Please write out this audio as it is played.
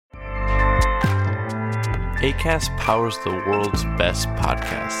Acast powers the world's best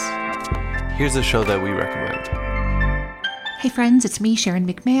podcasts. Here's a show that we recommend. Hey friends, it's me, Sharon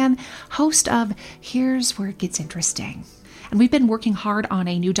McMahon, host of Here's Where It Gets Interesting. And we've been working hard on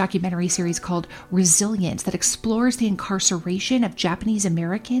a new documentary series called Resilience that explores the incarceration of Japanese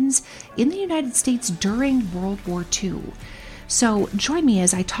Americans in the United States during World War II. So join me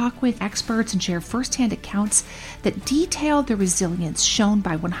as I talk with experts and share firsthand accounts that detail the resilience shown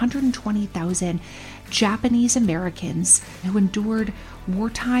by 120,000 Japanese Americans who endured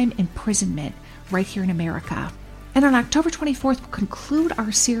wartime imprisonment right here in America. And on October 24th, we'll conclude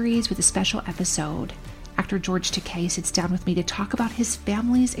our series with a special episode. Actor George Takei sits down with me to talk about his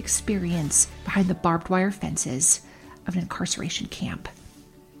family's experience behind the barbed wire fences of an incarceration camp.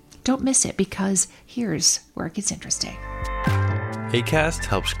 Don't miss it, because here's where it gets interesting. Acast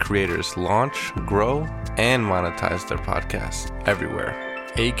helps creators launch, grow, and monetize their podcasts everywhere.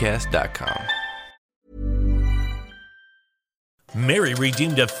 Acast.com. Mary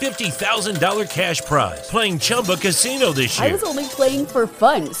redeemed a $50,000 cash prize playing Chumba Casino this year. I was only playing for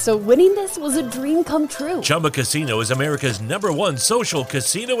fun, so winning this was a dream come true. Chumba Casino is America's #1 social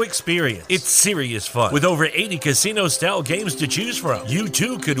casino experience. It's serious fun. With over 80 casino-style games to choose from, you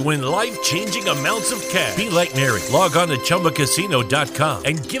too could win life-changing amounts of cash. Be like Mary. Log on to ChumbaCasino.com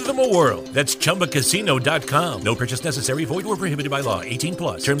and give them a whirl. That's ChumbaCasino.com. No purchase necessary. Void where prohibited by law. 18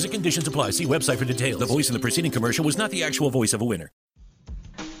 plus. Terms and conditions apply. See website for details. The voice in the preceding commercial was not the actual voice of a winner.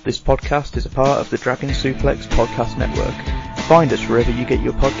 This podcast is a part of the Dragon Suplex Podcast Network. Find us wherever you get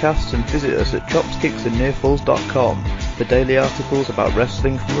your podcasts and visit us at dropskicksandnearfalls.com for daily articles about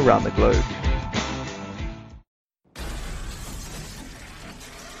wrestling from around the globe.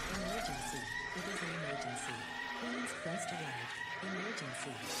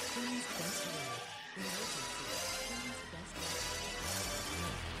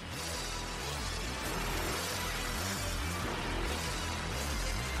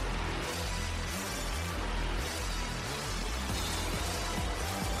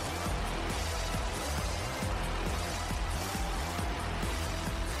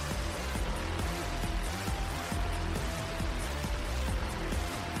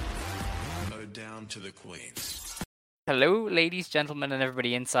 To the Queens. Hello, ladies, gentlemen, and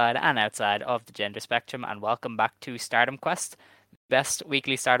everybody inside and outside of the gender spectrum, and welcome back to Stardom Quest, the best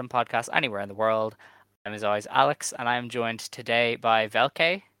weekly Stardom podcast anywhere in the world. I'm, as always, Alex, and I am joined today by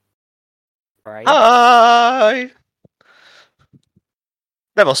Velke. Where are you? Hi!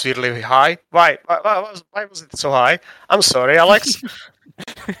 That was really high. Why was it so high? I'm sorry, Alex.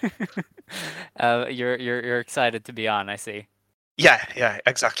 You're excited to be on, I see. Yeah,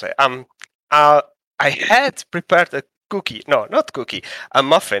 exactly. I had prepared a cookie. No, not cookie. A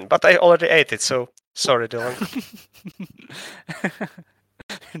muffin, but I already ate it, so sorry, Dylan.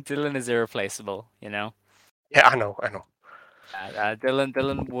 Dylan is irreplaceable, you know? Yeah, I know.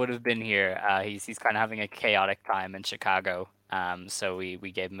 Dylan would have been here. He's kind of having a chaotic time in Chicago, so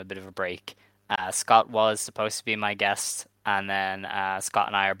we gave him a bit of a break. Scott was supposed to be my guest, and then Scott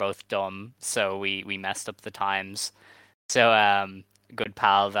and I are both dumb, so we messed up the times. So good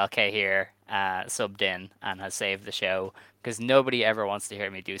pal Velke here subbed in and has saved the show, because nobody ever wants to hear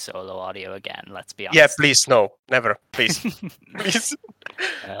me do solo audio again, let's be honest. Yeah, please, no, never, please. Please.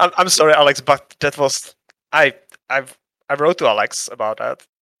 I'm sorry, Alex, but that was... I wrote to Alex about that,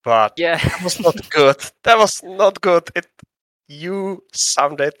 but yeah. That was not good. That was not good. You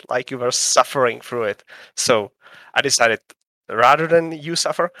sounded like you were suffering through it. So I decided, rather than you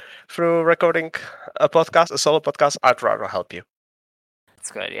suffer through recording a solo podcast, I'd rather help you. It's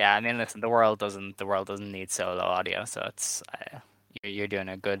good. Yeah, I mean, listen, the world doesn't need solo audio, so it's you're doing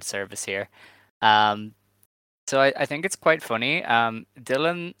a good service here. So I think it's quite funny.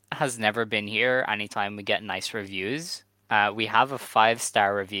 Dylan has never been here anytime we get nice reviews. We have a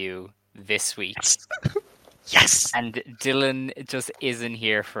 5-star review this week. Yes. And Dylan just isn't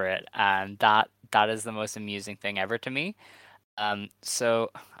here for it, and that is the most amusing thing ever to me. So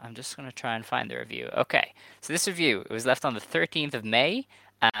I'm just going to try and find the review. Okay, so this review, it was left on the 13th of May.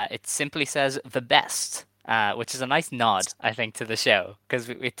 It simply says, the best, which is a nice nod, I think, to the show, because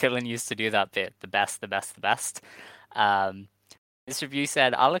Dylan used to do that bit, the best, the best, the best. This review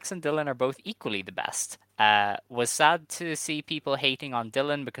said, Alex and Dylan are both equally the best. Was sad to see people hating on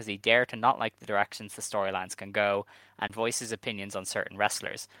Dylan because he dared to not like the directions the storylines can go and voice his opinions on certain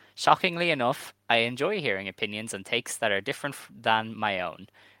wrestlers. Shockingly enough, I enjoy hearing opinions and takes that are different than my own.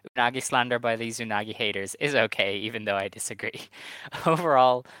 Unagi slander by these Unagi haters is okay, even though I disagree.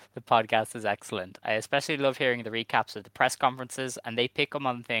 Overall, the podcast is excellent. I especially love hearing the recaps of the press conferences, and they pick up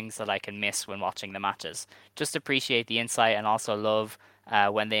on things that I can miss when watching the matches. Just appreciate the insight and also love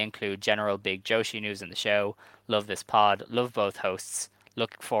when they include general big Joshi news in the show. Love this pod. Love both hosts.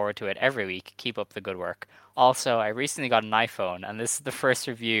 Look forward to it every week. Keep up the good work. Also, I recently got an iPhone, and this is the first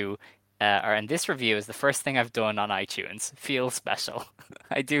review, and this review is the first thing I've done on iTunes. Feels special.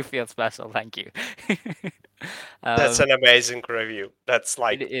 I do feel special. Thank you. That's an amazing review. That's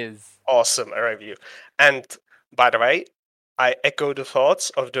like It is. awesome a review. And by the way, I echo the thoughts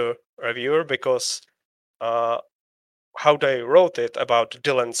of the reviewer because how they wrote it about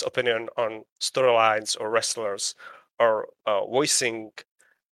Dylan's opinion on storylines or wrestlers or voicing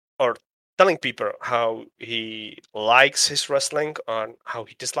or telling people how he likes his wrestling and how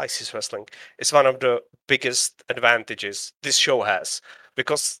he dislikes his wrestling is one of the biggest advantages this show has,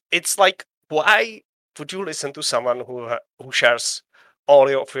 because it's like, why would you listen to someone who shares all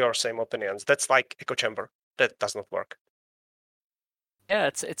of your same opinions? That's like echo chamber. That does not work. Yeah,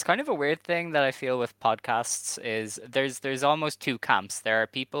 it's kind of a weird thing that I feel with podcasts is there's almost two camps. There are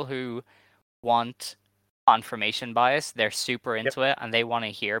people who want confirmation bias. They're super into it and they want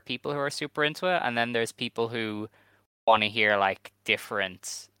to hear people who are super into it. And then there's people who want to hear like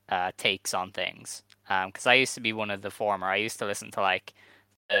different takes on things. Because I used to be one of the former. I used to listen to like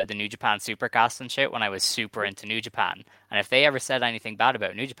the New Japan Supercast and shit when I was super into New Japan. And if they ever said anything bad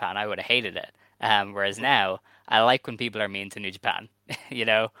about New Japan, I would have hated it. Whereas now, I like when people are mean to New Japan, you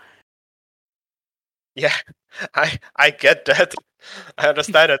know? Yeah, I get that. I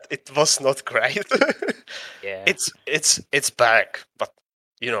understand that it was not great. Yeah. It's back, but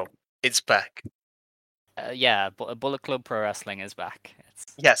you know, it's back. Yeah, Bullet Club Pro Wrestling is back.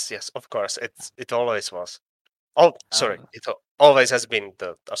 Yes, of course. It always was. Oh, sorry. It always has been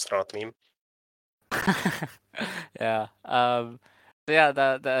the astronaut meme. Yeah. So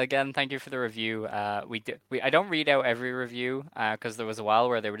yeah, again, thank you for the review. I don't read out every review because there was a while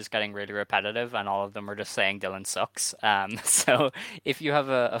where they were just getting really repetitive and all of them were just saying Dylan sucks. So if you have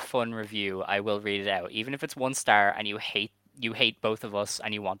a fun review, I will read it out, even if it's 1 star and you hate both of us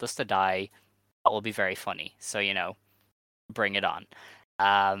and you want us to die. That will be very funny. So bring it on.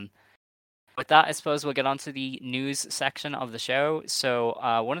 With that, I suppose we'll get on to the news section of the show. So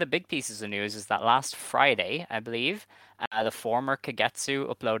one of the big pieces of news is that last Friday, I believe, the former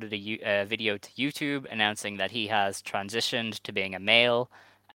Kagetsu uploaded a video to YouTube announcing that he has transitioned to being a male.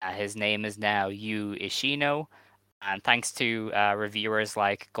 His name is now Yu Ishino. And thanks to reviewers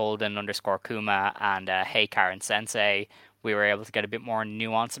like Golden_Kuma and Hey Karen Sensei, we were able to get a bit more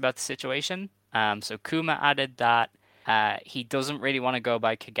nuance about the situation. So Kuma added that he doesn't really want to go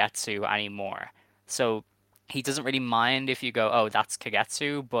by Kagetsu anymore. So he doesn't really mind if you go, oh, that's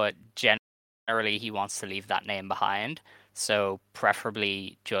Kagetsu, but generally he wants to leave that name behind. So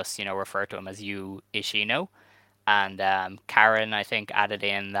preferably just, refer to him as Yu Ishino. And Karen, I think, added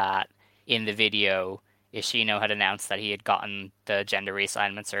in that in the video, Ishino had announced that he had gotten the gender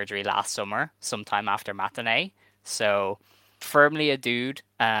reassignment surgery last summer, sometime after Matinee. So firmly a dude.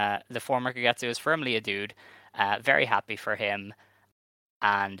 The former Kagetsu is firmly a dude. Very happy for him.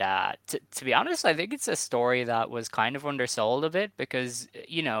 And to be honest, I think it's a story that was kind of undersold a bit because,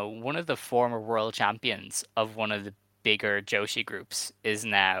 one of the former world champions of one of the bigger Joshi groups is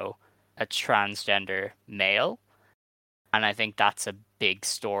now a transgender male. And I think that's a big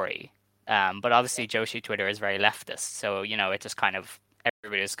story. But obviously Joshi Twitter is very leftist. So, it just kind of,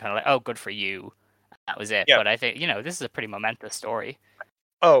 everybody's kind of like, oh, good for you. That was it. Yeah. But I think, this is a pretty momentous story.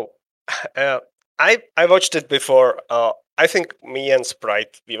 Oh, I watched it before. I think me and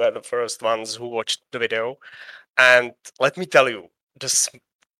Sprite, we were the first ones who watched the video. And let me tell you, the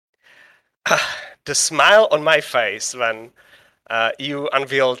smile on my face when you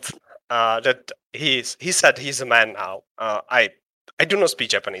unveiled that he said he's a man now. I do not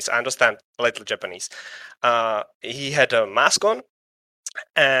speak Japanese. I understand a little Japanese. He had a mask on,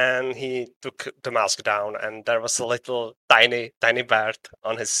 and he took the mask down, and there was a little tiny bird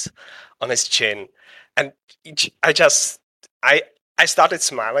on his chin, and I started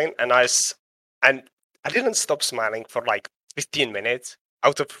smiling, and I didn't stop smiling for like 15 minutes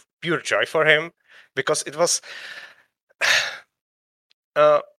out of pure joy for him, because it was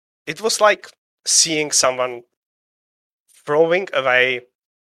like seeing someone throwing away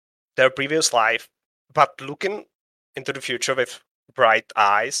their previous life, but looking into the future with bright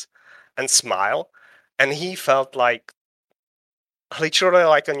eyes and smile. And he felt like literally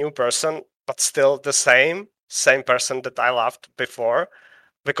like a new person, but still the same person that I loved before,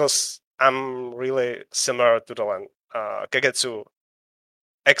 because I'm really similar to the one Kagetsu,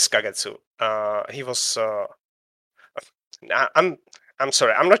 ex-Kagetsu. He was I'm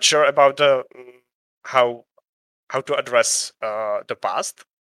sorry, I'm not sure about the how to address the past.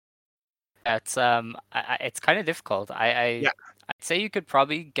 It's kind of difficult. I I'd say you could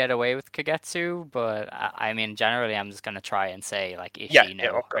probably get away with Kagetsu, but I mean, generally, I'm just gonna try and say like Yeah, Ishino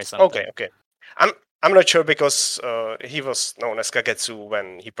of or course. something. Okay. I'm not sure because he was known as Kagetsu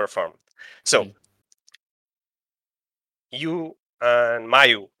when he performed. So Mm. you and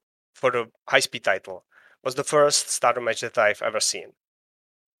Mayu for the high speed title was the first Stardom match that I've ever seen,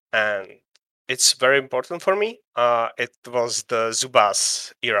 and it's very important for me. It was the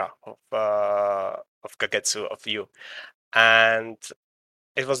Zubas era of Kagetsu of you, and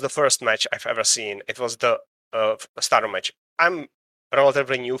it was the first match I've ever seen. It was the Stardom match. I'm a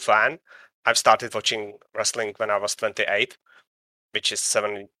relatively new fan. I've started watching wrestling when I was 28, which is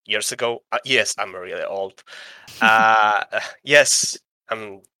 7 years ago. Yes, I'm really old. Yes,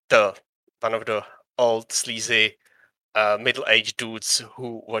 I'm the one of the old sleazy middle-aged dudes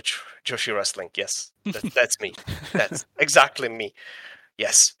who watch Joshi wrestling. Yes, that's me. That's exactly me.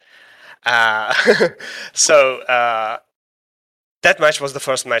 Yes. Uh, so that match was the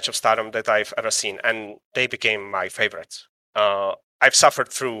first match of Stardom that I've ever seen, and they became my favorites. I've suffered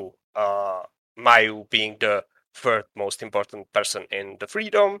through Mayu being the third most important person in the Three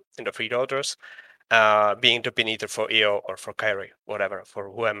Daughters, being the pin eater for Io or for Kairi, whatever, for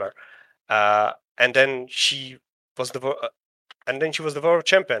whoever. And then she was the world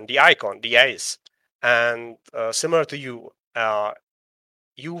champion, the icon, the ace. And similar to you,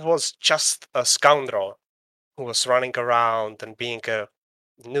 you was just a scoundrel who was running around and being a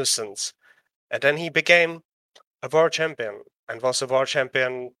nuisance. And then he became a world champion and was a world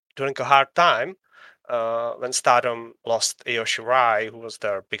champion during a hard time when Stardom lost Io Shirai, who was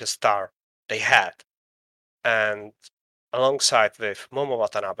their biggest star they had. And alongside with Momo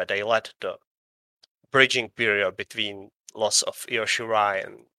Watanabe, they led the bridging period between loss of Io Shirai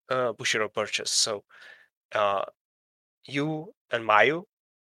and Bushiro Purchase. So you and Mayu,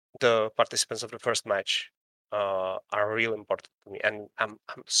 the participants of the first match, are really important to me, and I'm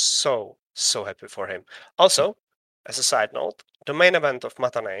so happy for him. Also, as a side note, the main event of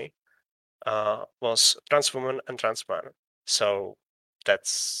Matinee was Trans Woman and Trans Man, so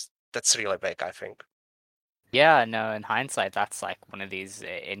that's really big, I think. Yeah, no, in hindsight, that's like one of these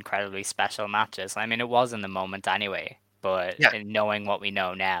incredibly special matches. I mean, it was in the moment anyway, but Yeah, in knowing what we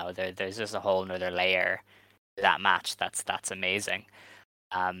know now, there's just a whole nother layer to that match that's amazing.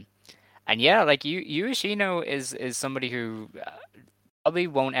 Um, and yeah, like you Ishino is somebody who probably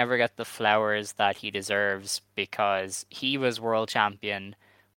won't ever get the flowers that he deserves because he was world champion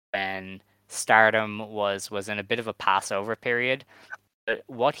when Stardom was in a bit of a passover period. But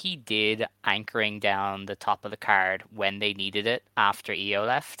what he did anchoring down the top of the card when they needed it after Io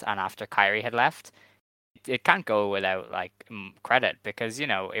left and after Kyrie had left, it can't go without like credit because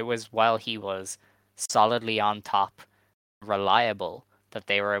it was while he was solidly on top, reliable, that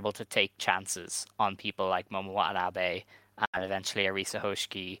they were able to take chances on people like Momo Watanabe and eventually Arisa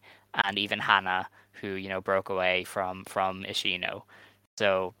Hoshiki and even Hana, who broke away from Ishino.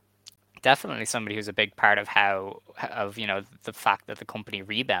 So definitely somebody who's a big part of the fact that the company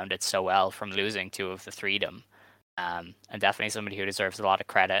rebounded so well from losing two of the Freedom, and definitely somebody who deserves a lot of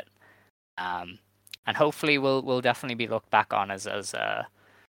credit. And hopefully will definitely be looked back on as a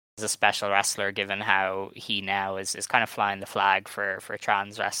special wrestler, given how he now is kind of flying the flag for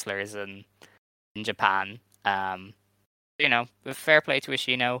trans wrestlers in Japan. Fair play to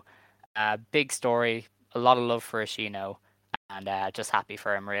Ishino. Big story, a lot of love for Ishino, and just happy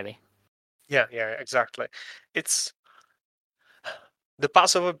for him, really. yeah, exactly. It's the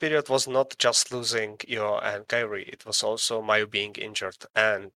Passover period was not just losing Io and Kairi, it was also Mayu being injured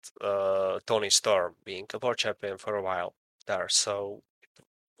and Tony Storm being a world champion for a while there. So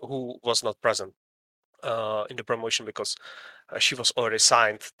who was not present in the promotion because she was already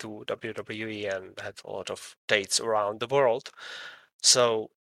signed to WWE and had a lot of dates around the world.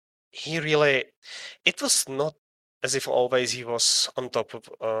 So it was not as if always he was on top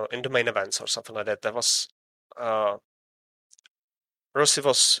of in the main events or something like that. There was Rossi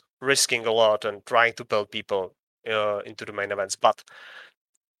was risking a lot and trying to build people into the main events, but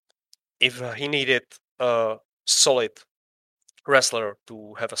if he needed a solid wrestler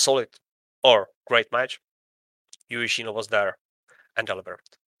to have a solid or great match, Yu Ishino was there and delivered.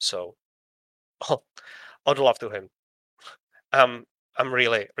 So, all the love to him. I'm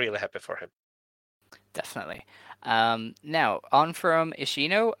really happy for him. Definitely. Now on from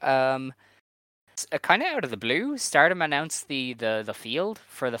Ishino. Kind of out of the blue, Stardom announced the field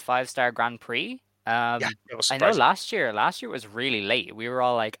for the 5-star Grand Prix. Yeah, it was I know surprising. last year was really late. We were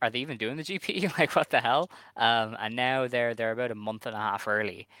all like, "Are they even doing the GP? Like, what the hell?" And now they're about a month and a half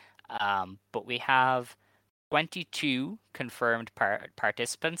early. But we have 22 confirmed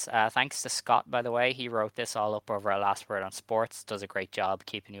participants. Thanks to Scott, by the way. He wrote this all up over at Last Word on Sports. Does a great job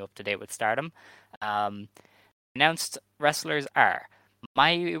keeping you up to date with Stardom. Announced wrestlers are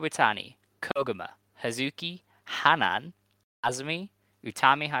Mayu Iwatani, Koguma, Hazuki, Hanan, Azumi,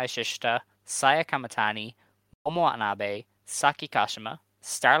 Utami Hayashishita, Saya Kamatani, Momo Watanabe, Saki Kashima,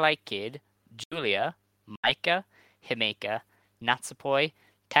 Starlight Kid, Julia, Maika, Himeka, Natsupoi,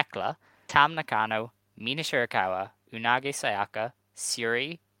 Tekla, Tam Nakano, Mina Shirakawa, Unagi Sayaka,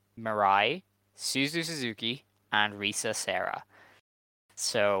 Suri, Mirai, Suzu Suzuki, and Risa Serra.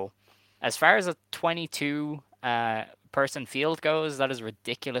 So, as far as a 22 person field goes, that is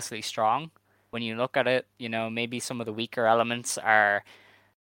ridiculously strong. When you look at it, maybe some of the weaker elements are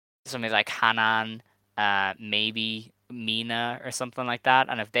something like Hanan, maybe Mina or something like that.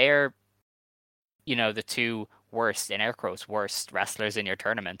 And if they're, the two worst, in air quotes, worst wrestlers in your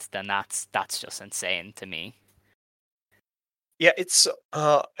tournament, then that's just insane to me. Yeah, it's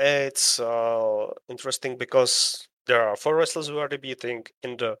interesting because there are 4 wrestlers who are debuting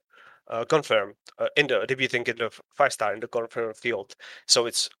in the confirmed debuting in the 5-star in the confirmed field. So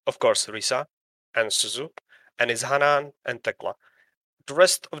it's of course Risa and Suzu, and it's Hanan and Tekla. The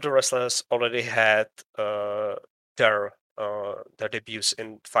rest of the wrestlers already had their debuts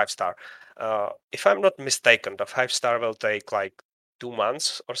in 5-star. If I'm not mistaken, the 5-star will take like 2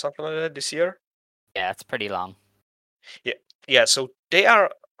 months or something like that this year. Yeah, it's pretty long. Yeah, so they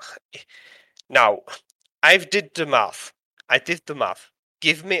are now. I did the math.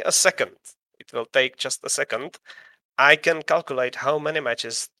 Give me a second. It will take just a second. I can calculate how many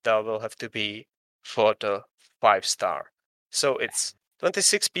matches there will have to be for the 5-star. So it's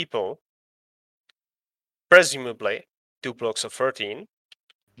 26 people, presumably 2 blocks of 13.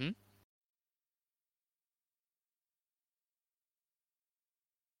 Hmm?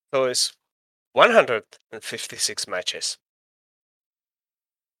 So it's 156 matches.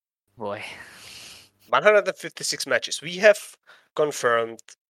 Boy. 156 matches. We have confirmed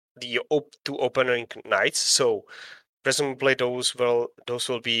the 2 opening nights, so presumably those will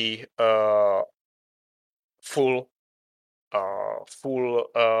be full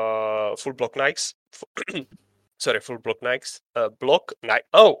block nights. Sorry, full block nights. Block night.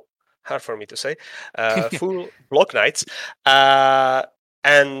 Oh, hard for me to say. Full block nights.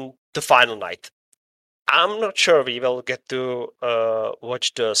 And the final night. I'm not sure we will get to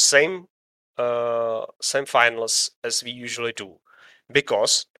watch the same finals as we usually do,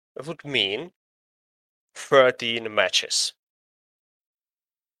 because it would mean 13 matches.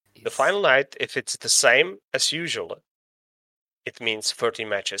 The final night, if it's the same as usual, it means 13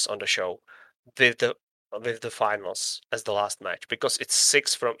 matches on the show with the finals as the last match, because it's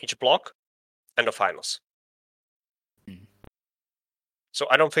 6 from each block and the finals. So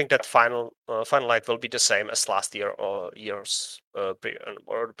I don't think that final night will be the same as last year or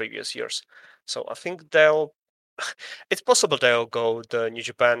the previous years. So I think it's possible they'll go the New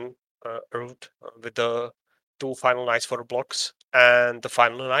Japan route with the 2 final nights for the blocks and the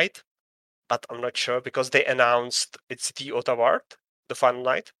final night, but I'm not sure because they announced it's the Ottawa, the final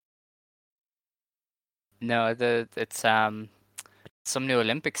night. No, it's some new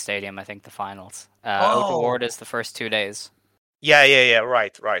Olympic stadium. I think the finals. Oak Award is the first 2 days. Yeah.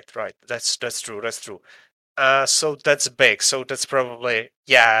 Right. That's true. So that's big. So that's probably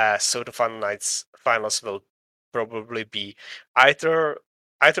So the finals will probably be either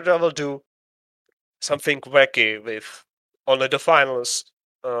they will do something wacky with only the finals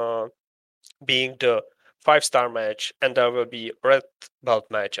being the 5-star match, and there will be red belt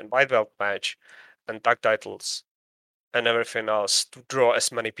match and white belt match and tag titles and everything else to draw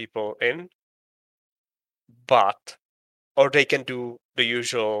as many people in. Or they can do the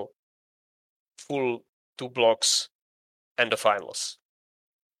usual full 2 blocks and the finals.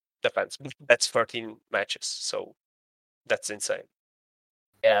 Depends. That's 13 matches, so that's insane.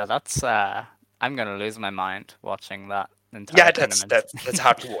 Yeah, that's I'm gonna lose my mind watching that entire tournament. That's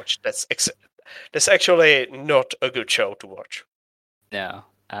hard to watch. That's actually not a good show to watch. No,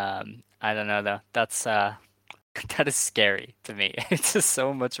 I don't know though. That's that is scary to me. It's just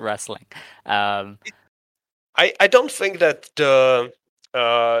so much wrestling. I don't think that the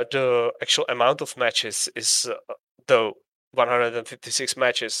actual amount of matches is the 156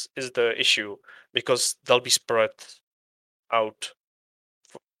 matches is the issue, because they'll be spread out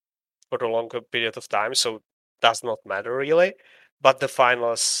for a longer period of time, so does not matter really. But the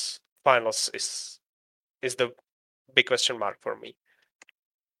finals is the big question mark for me.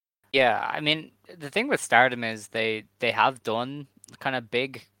 Yeah, I mean, the thing with Stardom is they have done kind of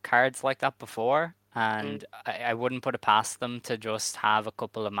big cards like that before. and I wouldn't put it past them to just have a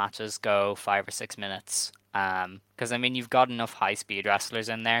couple of matches go 5 or 6 minutes. Because I mean, you've got enough high-speed wrestlers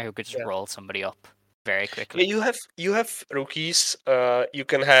in there who could just roll somebody up very quickly. Yeah, you have rookies. You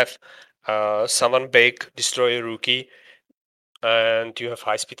can have someone big destroy a rookie, and you have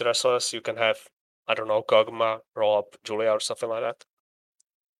high speed wrestlers. You can have, I don't know, Kogma roll up Julia or something like that.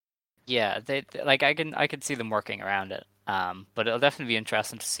 Yeah, they like I could see them working around it. But it'll definitely be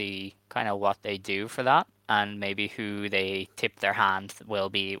interesting to see kind of what they do for that, and maybe who they tip their hand will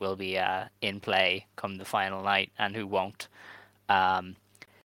be in play come the final night, and who won't. In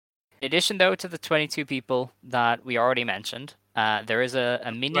addition, though, to the 22 people that we already mentioned, there is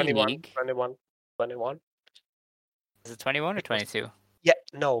a mini league. 21. Is it 21 or 22? Yeah,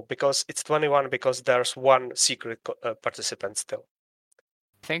 no, because it's 21 because there's one secret participant still.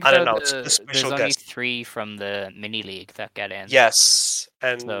 I think there's only 3 from the mini league that get in. Yes,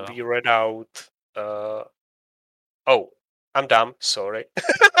 and we read out. Oh, I'm dumb. Sorry.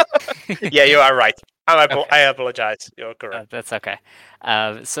 Yeah, you are right. I apologize. You're correct. That's okay.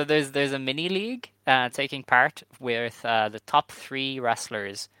 So there's a mini league taking part with the top 3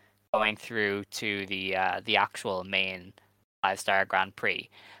 wrestlers going through to the actual main 5-star Grand Prix.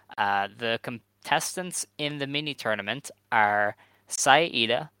 The contestants in the mini tournament are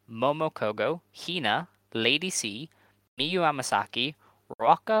Saida, Momo Kogo, Hina, Lady C, Miyu Amasaki,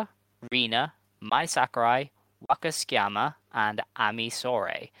 Ruaka, Rina, Mai Sakurai, Waka Tsukiyama, and Ami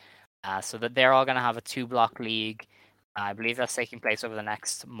Sore. So that they're all going to have a 2-block league. I believe that's taking place over the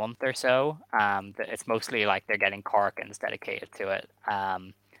next month or so. It's mostly like they're getting Korkins dedicated to it.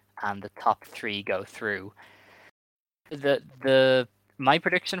 And the top 3 go through. My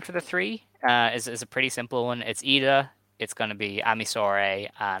prediction for the 3 is a pretty simple one. It's Ida, it's going to be Ami Sore,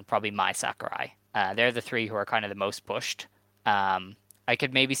 and probably Mai Sakurai. They're the 3 who are kind of the most pushed. I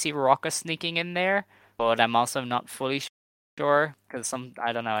could maybe see Ruaka sneaking in there, but I'm also not fully sure because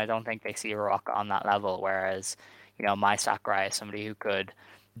I don't know. I don't think they see Ruaka on that level. Whereas, Mai Sakurai is somebody who could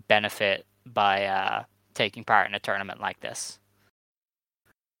benefit by taking part in a tournament like this.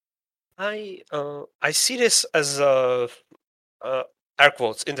 I see this as a air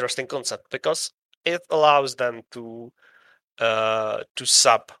quotes interesting concept because it allows them to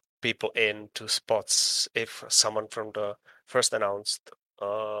sub people into spots if someone from the first announced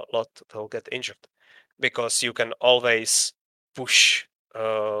lot will get injured, because you can always push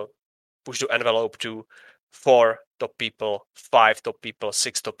the envelope to 4 top people, 5 top people,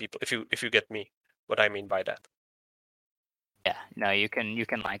 6 top people. If you get me what I mean by that. Yeah, no, you can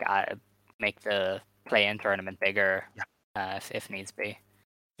like make the play-in tournament bigger if needs be.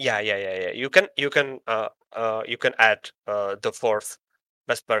 Yeah. You can add the 4th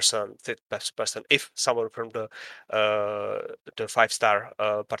best person, 5th best person if someone from the 5-star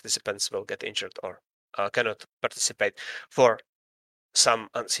participants will get injured or cannot participate for some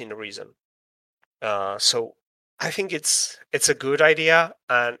unseen reason. So I think it's a good idea,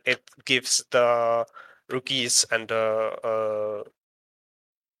 and it gives the rookies and the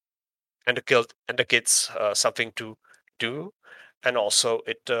kids something to do, and also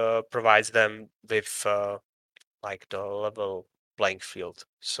it provides them with like the level playing field.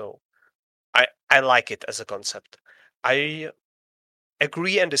 So I like it as a concept. I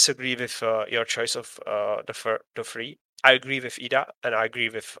agree and disagree with your choice of the 3. I agree with Ida and I agree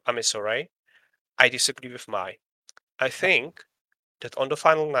with Ami Sore. I disagree with Mai. I think that on the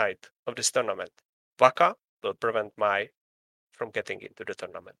final night of this tournament, Waka will prevent Mai from getting into the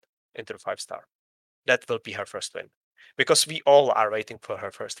tournament, into the 5-star. That will be her first win. Because we all are waiting for her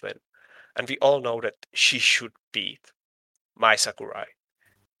first win. And we all know that she should beat Mai Sakurai.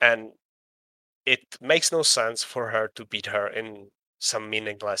 And it makes no sense for her to beat her in some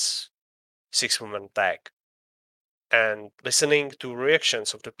meaningless 6-woman tag. And listening to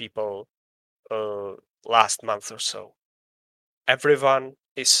reactions of the people last month or so, everyone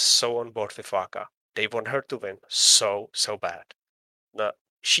is so on board with Waka. They want her to win so bad. Now,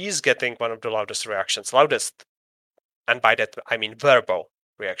 she's getting one of the loudest reactions, and by that I mean verbal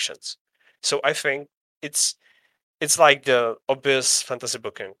reactions. So I think it's like the obvious fantasy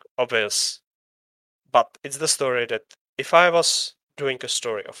booking, obvious, but it's the story that if I was doing a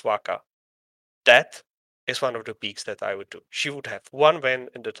story of Waka, that is one of the peaks that I would do. She would have one win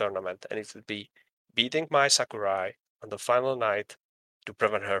in the tournament, and it would be beating Mai Sakurai on the final night to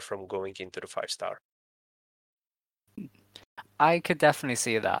prevent her from going into the 5-star. I could definitely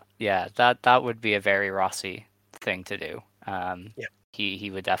see that. Yeah, that would be a very Rossi thing to do. He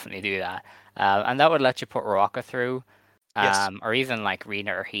would definitely do that, and that would let you put Ruaka through, or even like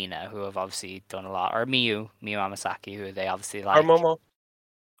Rina or Hina, who have obviously done a lot, or Miyu Amasaki, who they obviously like. Or Momo.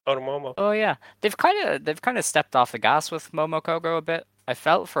 or Momo. Oh yeah, they've kind of stepped off the gas with Momokogo a bit. I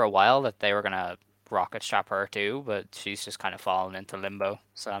felt for a while that they were gonna rocket strap her too, but she's just kind of fallen into limbo,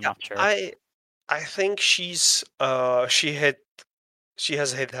 so I'm Yeah, not sure. I think she has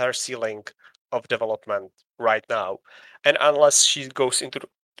hit her ceiling of development right now, and unless she goes into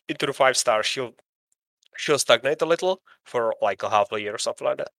the 5 star, she'll stagnate a little for like a half a year or something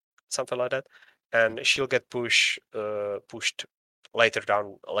like that, and she'll get pushed later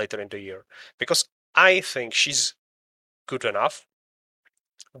in the year, because I think she's good enough,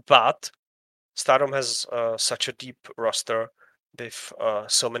 but Stardom has such a deep roster with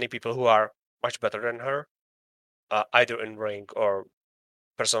so many people who are much better than her, either in ring or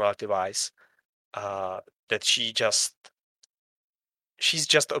personality wise, that she's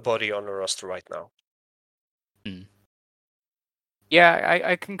just a body on the roster right now. Hmm. Yeah,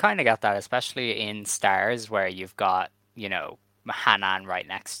 I can kind of get that, especially in Stars where you've got, Hanan right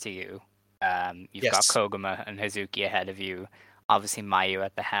next to you. You've got Yes. Koguma and Hazuki ahead of you. Obviously, Mayu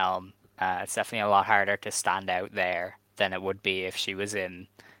at the helm. It's definitely a lot harder to stand out there than it would be if she was in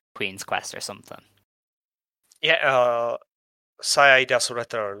Queen's Quest or something. Yeah, Saida's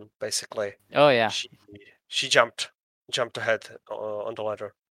return, basically. Oh yeah, She jumped ahead on the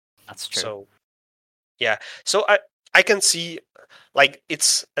ladder. that's true. So yeah, so I can see, like,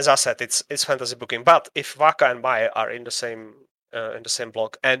 it's, as I said, it's fantasy booking. But if Waka and Mai are in the same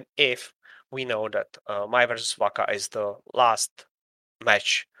block, and if we know that Mai versus Waka is the last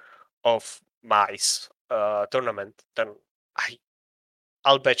match of Mai's tournament, then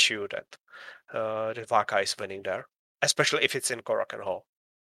I'll bet you that Waka is winning there, especially if it's in Korakuen Hall.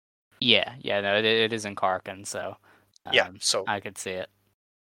 Yeah, no, it is in Karkin, so Yeah, so I could see it.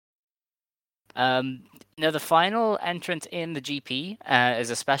 Now the final entrant in the GP is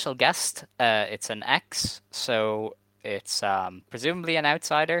a special guest. It's an X, so it's presumably an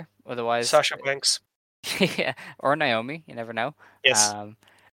outsider. Otherwise, Sasha Banks. yeah, or Naomi. You never know. Yes.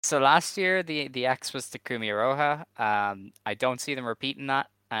 So last year the X was Takumi Iroha. I don't see them repeating that.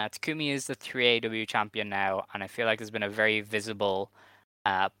 Takumi is the 3AW champion now, and I feel like there's been a very visible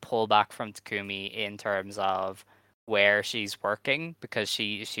pullback from Takumi in terms of where she's working, because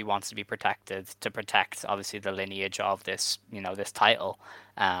she wants to be protected to protect obviously the lineage of this this title.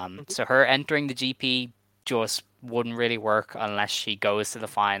 So her entering the GP just wouldn't really work unless she goes to the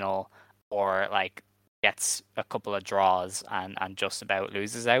final or like gets a couple of draws and just about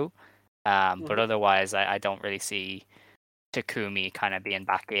loses out. But otherwise, I don't really see Takumi kind of being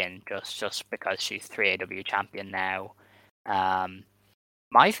back in just because she's 3AW champion now.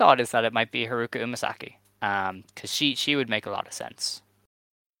 My thought is that it might be Haruka Umasaki, because she would make a lot of sense.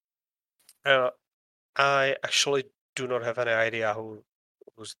 I actually do not have any idea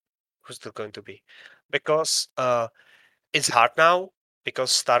who's still going to be, because it's hard now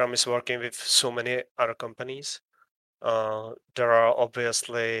because Stardom is working with so many other companies. There are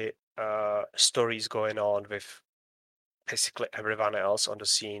obviously stories going on with basically everyone else on the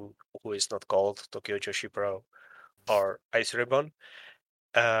scene who is not called Tokyo Joshi Pro or Ice Ribbon,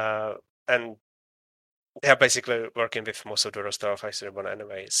 and they are basically working with most of the roster of Ice Ribbon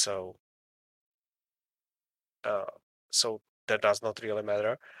anyway. So that does not really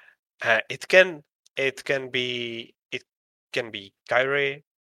matter. It can be Kairi,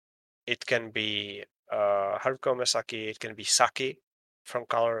 it can be Haruka Umasaki, it can be Saki from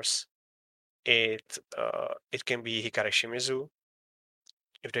Colors, it can be Hikari Shimizu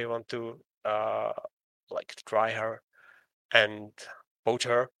if they want to like try her and poach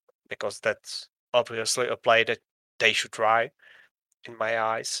her, because that's obviously a play that they should try in my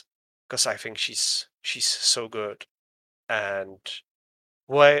eyes, because I think she's so good, and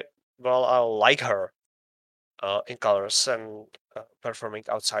I like her in Colors and performing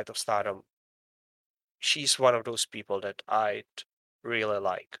outside of Stardom. She's one of those people that I'd really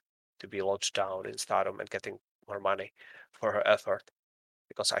like to be launched down in Stardom and getting more money for her effort,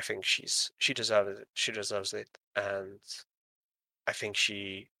 because I think she deserves it. She deserves it, and I think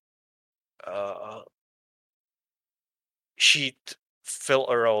she'd fill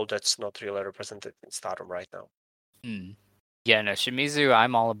a role that's not really represented in Stardom right now. Yeah, no, Shimizu,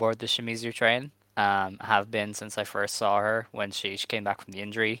 I'm all aboard the Shimizu train. Have been since I first saw her when she came back from the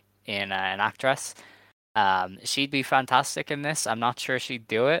injury in an Actress. She'd be fantastic in this. I'm not sure she'd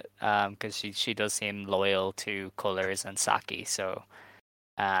do it because she does seem loyal to Colors and Saki, so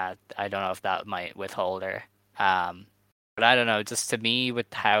I don't know if that might withhold her. But I don't know, just to me,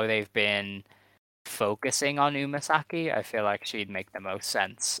 with how they've been focusing on Umasaki, I feel like she'd make the most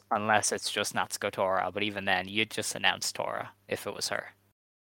sense, unless it's just Natsuko Tora. But even then, you'd just announce Tora if it was her.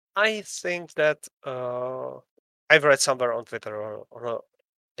 I think that I've read somewhere on Twitter or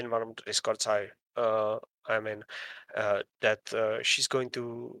in one of the Discords I'm in, that she's going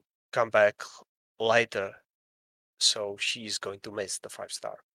to come back later, so she's going to miss the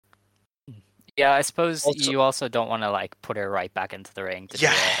 5-star. Yeah, I suppose Also- you also don't want to like put her right back into the ring to do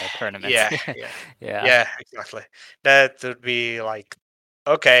a tournament. Yeah, yeah, exactly. That would be like,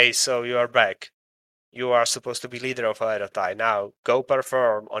 okay, so you are back. You are supposed to be leader of Edotai. Now go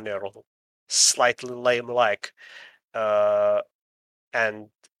perform on your slightly lame leg, and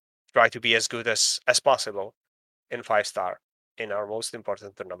try to be as good as possible in 5-star in our most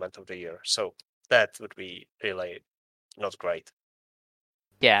important tournament of the year. So that would be really not great.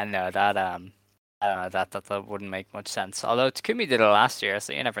 Yeah, no, that I don't know, that wouldn't make much sense. Although Takumi did it last year,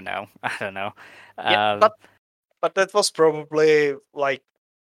 so you never know. I don't know. Yeah, but that was probably like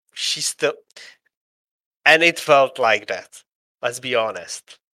she still, and it felt like that. Let's be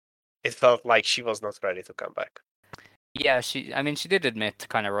honest. It felt like she was not ready to come back. Yeah, I mean, she did admit to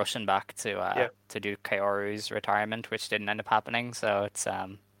kind of rushing back Yeah. to do Kaoru's retirement, which didn't end up happening. So it's I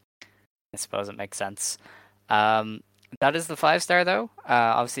suppose it makes sense. That is the 5-star though.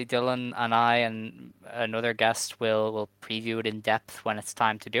 Obviously, Dylan and I and another guest will preview it in depth when it's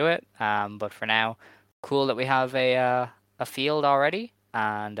time to do it. But for now, cool that we have a field already,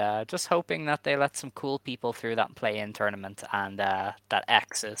 and just hoping that they let some cool people through that play-in tournament, and that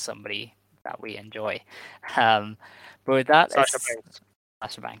X is somebody that we enjoy. But with that, Sasha Banks.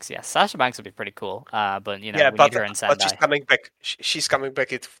 Sasha Banks, yes, Sasha Banks would be pretty cool. But you know, Yeah, we but need her in she's Sendai. coming back. She's coming back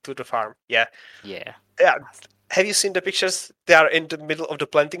to the farm. Yeah. Yeah. Yeah. Have you seen the pictures? They are in the middle of the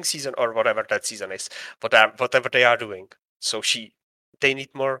planting season or whatever that season is. Whatever they are doing. So they need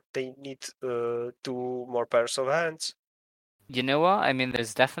more. They need 2 more pairs of hands. You know what? I mean,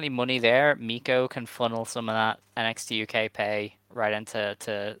 there's definitely money there. Miko can funnel some of that NXT UK pay right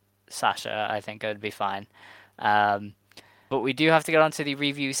into Sasha. I think it would be fine. But we do have to get on to the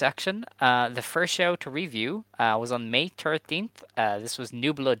review section. The first show to review was on May 13th. This was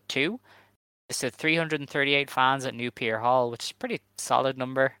New Blood 2. This had 338 fans at New Pier Hall, which is a pretty solid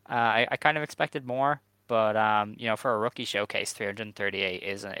number. I kind of expected more, but you know, for a rookie showcase, 338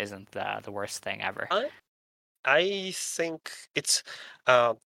 isn't the worst thing ever. I think it's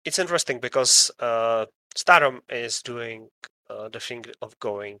interesting because Stardom is doing the thing of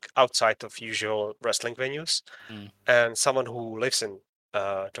going outside of usual wrestling venues, and someone who lives in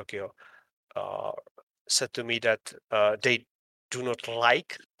Tokyo said to me that they do not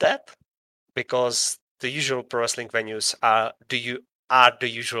like that because the usual pro wrestling venues are the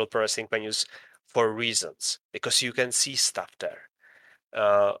usual pro wrestling venues for reasons, because you can see stuff there.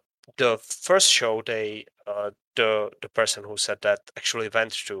 The first show, the person who said that actually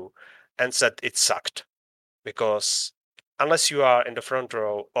went to and said it sucked, because unless you are in the front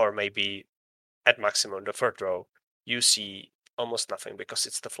row or maybe at maximum the third row, you see almost nothing because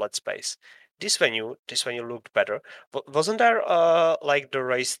it's the flat space. This venue looked better. Wasn't there like the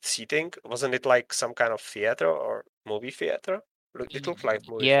raised seating? Wasn't it like some kind of theater or movie theater? It looked like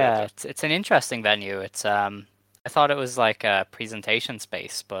movie theater. It's an interesting venue. It's I thought it was like a presentation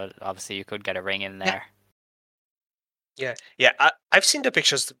space, but obviously you could get a ring in there. Yeah. I've seen the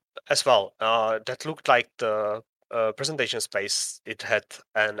pictures as well. That looked like the presentation space. It had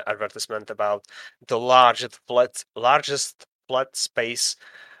an advertisement about the largest flat space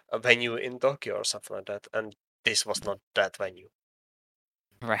venue in Tokyo or something like that, and this was not that venue.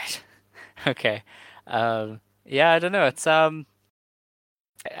 Right. Okay. Yeah, I don't know. It's I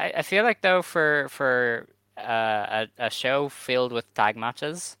feel like though for a show filled with tag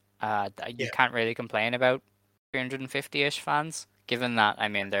matches, you can't really complain about 350-ish fans, given that, I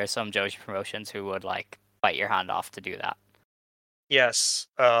mean, there are some Joshi promotions who would like bite your hand off to do that. Yes.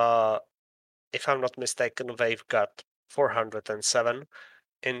 If I'm not mistaken, Wave got 407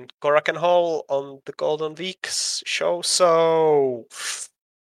 in Korakuen Hall on the Golden Weeks show. So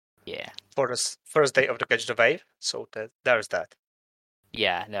yeah, for the first day of the Catch the Wave. So there's that.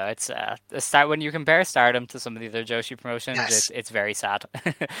 Yeah, no, it's when you compare Stardom to some of the other Joshi promotions, Yes. it's very sad.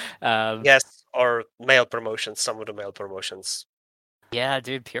 Yes, or male promotions. Some of the male promotions. Yeah,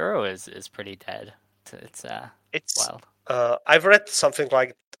 dude, Puro is pretty dead. It's wild. I've read something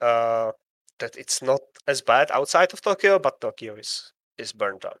like that it's not as bad outside of Tokyo, but Tokyo is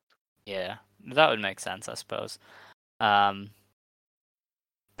burned out. Yeah, that would make sense, I suppose.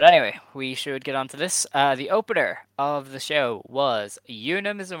 But anyway, we should get on to this. The opener of the show was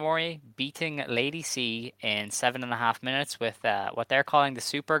Yuna Mizumori beating Lady C in 7.5 minutes with what they're calling the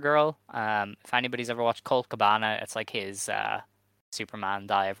Supergirl. If anybody's ever watched Colt Cabana, it's like his Superman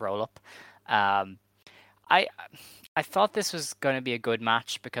dive roll-up. I thought this was going to be a good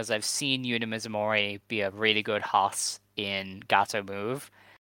match because I've seen Yuna Mizumori be a really good hoss in Gato Move.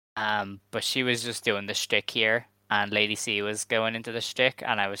 But she was just doing the shtick here, and Lady C was going into the shtick,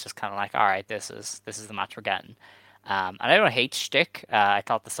 and I was just kind of like, all right, this is the match we're getting. And I don't hate shtick. I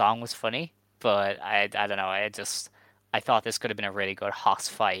thought the song was funny, but I don't know. I thought this could have been a really good Haas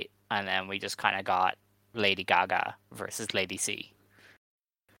fight, and then we just kind of got Lady Gaga versus Lady C.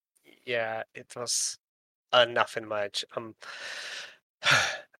 Yeah, it was a nothing match.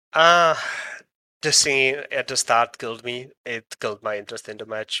 Uh the scene at the start killed me. It killed my interest in the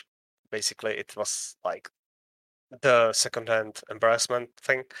match. Basically, it was like the second-hand embarrassment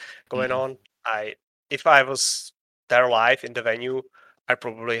thing going on. If I was there live in the venue, I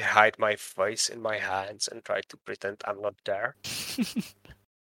probably hide my face in my hands and try to pretend I'm not there.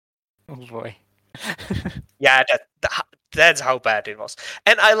 Oh boy. Yeah, that's how bad it was.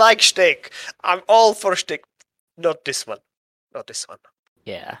 And I like shtick. I'm all for shtick. Not this one. Not this one.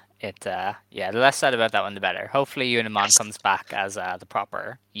 Yeah, the less said about that one, the better. Hopefully Unimon comes back as the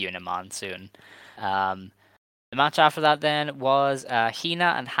proper Unimon soon. The match after that then was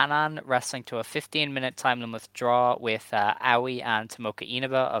Hina and Hanan wrestling to a 15-minute time limit draw with Aoi and Tomoka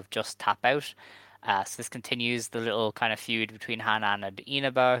Inaba of Just Tap Out. So this continues the little kind of feud between Hanan and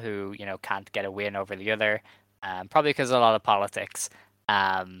Inaba, who can't get a win over the other, probably because of a lot of politics.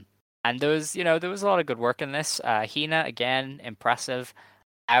 And there was a lot of good work in this. Hina again impressive.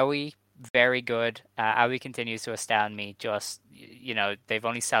 Aoi very good. Aoi continues to astound me. Just they've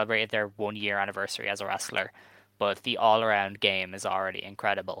only celebrated their 1-year anniversary as a wrestler, but the all-around game is already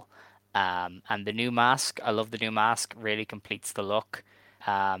incredible. And the new mask, I love the new mask. Really completes the look.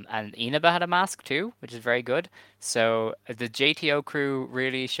 And Inaba had a mask too, which is very good. So the JTO crew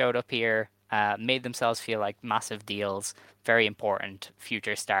really showed up here, made themselves feel like massive deals, very important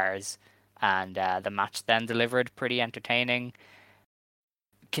future stars. And the match then delivered, pretty entertaining.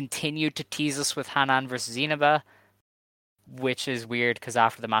 Continued to tease us with Hanan versus Inaba, which is weird because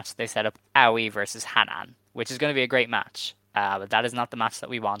after the match they set up Aoi versus Hanan, which is going to be a great match. But that is not the match that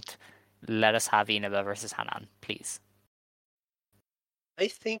we want. Let us have Inaba versus Hanan, please. I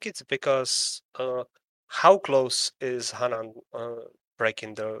think it's because how close is Hanan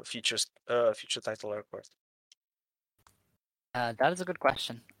breaking the future title record? That is a good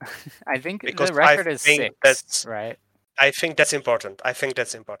question. I think Because the record is 6, right? I think that's important. I think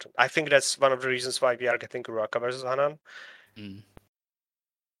that's one of the reasons why we are getting Ruaka versus Hanan.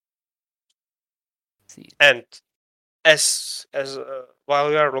 And as while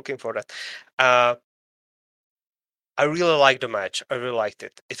we are looking for that, I really liked the match. I really liked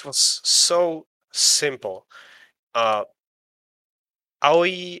it. It was so simple. Aoi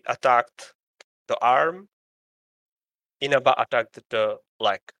attacked the arm. Inaba attacked the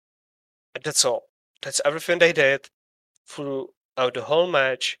leg. That's all. That's everything they did throughout the whole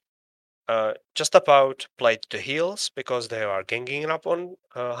match. Just about played the heels because they were ganging up on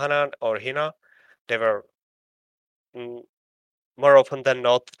Hanan or Hina. They were more often than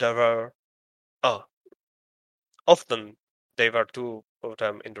not. Often they were two of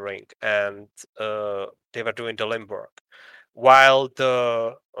them in the ring, and they were doing the limb work, while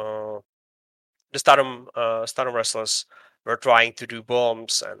the Stardom wrestlers were trying to do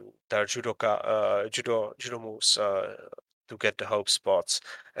bombs and their judo moves to get the hope spots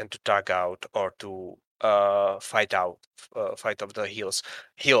and to tag out or to fight off the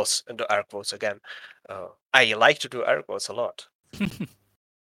heels and the air quotes again. I like to do air quotes a lot.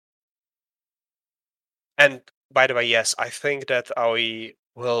 And by the way, yes, I think that Aoi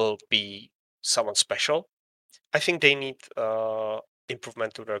will be someone special. I think they need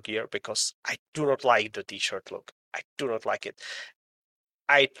improvement to their gear because I do not like the t-shirt look. I do not like it.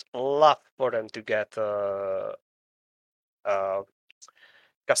 I'd love for them to get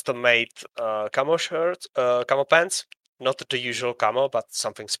custom-made camo shirt, camo pants. Not the usual camo, but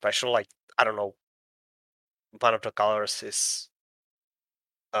something special. Like, I don't know, one of the colors is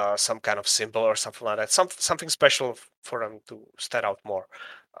some kind of symbol or something like that. Something special for them to stand out more.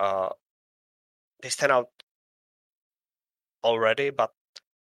 They stand out already, but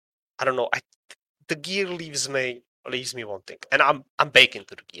I don't know. The gear leaves me wanting, and I'm big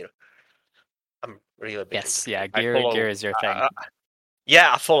into the gear. I'm really big. Yes, yeah, gear is your thing.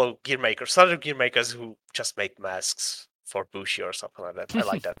 Yeah, I follow gear makers, other gear makers who just make masks for Bushi or something like that. I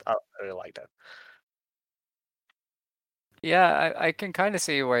like that. I really like that. Yeah, I can kind of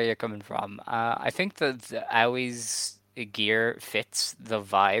see where you're coming from. I think that Aoi's gear fits the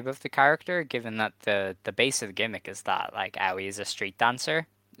vibe of the character, given that the base of the gimmick is that like Aoi is a street dancer,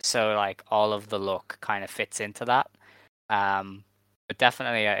 so like all of the look kind of fits into that. But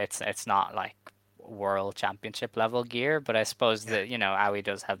definitely it's not like world championship level gear, but I suppose that Aoi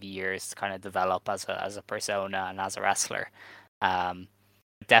does have years to kind of develop as a persona and as a wrestler.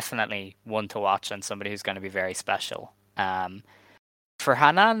 definitely one to watch and somebody who's going to be very special. For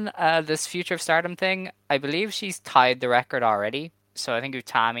Hanan, this Future of Stardom thing, I believe she's tied the record already. So I think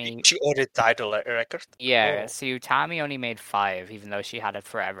Utami. She already tied the record. Yeah, Oh. so Utami only made 5, even though she had it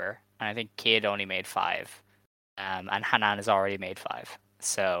forever, and I think Kid only made 5, and Hanan has already made 5.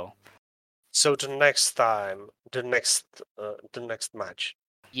 So the next time, the next match,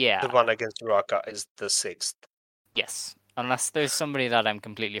 yeah, the one against Ruaka is the 6th. yes, unless there's somebody that I'm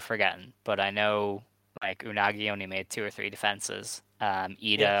completely forgetting, but I know like Unagi only made 2 or 3 defenses.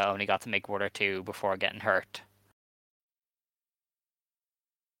 Ida only got to make 1 or 2 before getting hurt.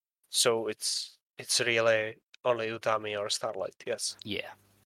 So it's really only Utami or Starlight, yes. Yeah.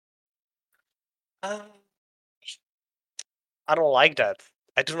 I don't like that.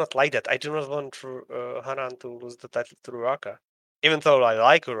 I do not like that. I do not want Hanan to lose the title to Uraka. Even though I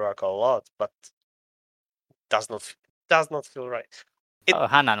like Uraka a lot, but does not feel right.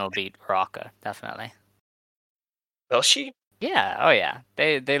 Hanan will beat Raka, definitely. Will she? Yeah, oh yeah.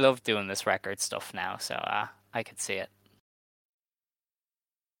 They love doing this record stuff now, so I could see it.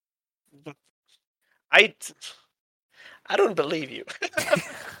 I don't believe you.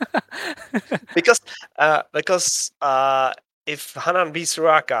 because if Hanan beats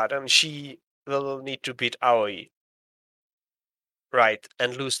Uraka, then she will need to beat Aoi, right,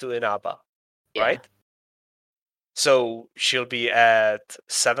 and lose to Inaba, right? So she'll be at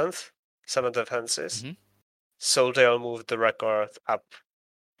 7 defenses. Mm-hmm. So they'll move the record up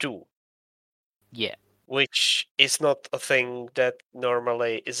 2. Yeah. Which is not a thing that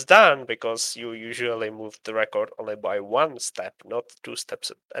normally is done, because you usually move the record only by 1 step, not 2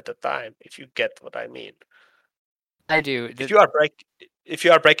 steps at a time, if you get what I mean. I do. If you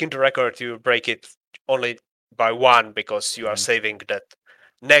are breaking the record, you break it only by 1, because you are saving that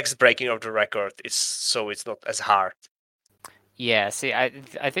next breaking of the record so it's not as hard. Yeah, see, I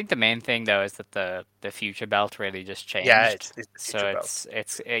think the main thing though is that the future belt really just changed. Yeah, it's the so future belt.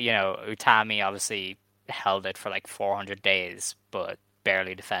 it's Utami obviously held it for like 400 days, but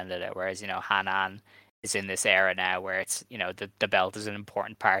barely defended it. Whereas Hanan is in this era now where it's the belt is an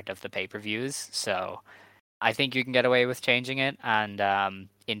important part of the pay-per-views. So I think you can get away with changing it, and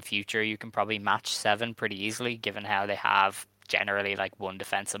in future you can probably match 7 pretty easily, given how they have generally like 1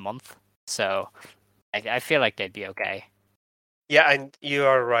 defense a month. So I feel like they'd be okay. Yeah, and you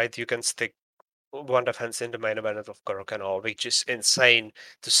are right. You can stick 1 defense in the main event of Korakuen Hall, which is insane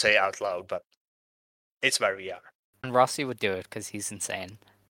to say out loud, but it's where we are. And Rossi would do it because he's insane.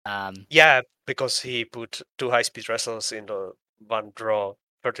 Yeah, because he put 2 high-speed wrestlers in the 1 draw,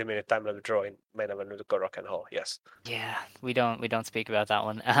 30-minute time limit draw in main event of the Korakuen Hall. Yes. Yeah, we don't speak about that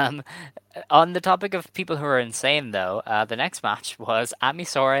one. On the topic of people who are insane, though, the next match was Ami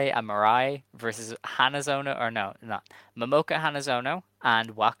Sourei and Mirai versus Hanazono, or no, not Momoka Hanazono and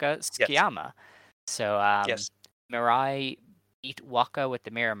Waka Tsukiyama. So Mirai beat Waka with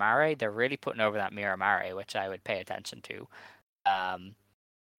the Miramare. They're really putting over that Miramare, which I would pay attention to.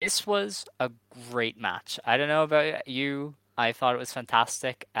 This was a great match. I don't know about you. I thought it was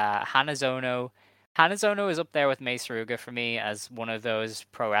fantastic. Hanazono is up there with Mei Suruga for me as one of those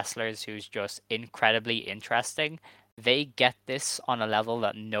pro wrestlers who's just incredibly interesting. They get this on a level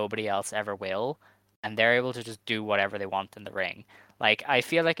that nobody else ever will, and they're able to just do whatever they want in the ring. Like, I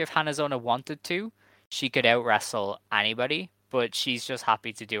feel like if Hanazono wanted to, she could out-wrestle anybody, but she's just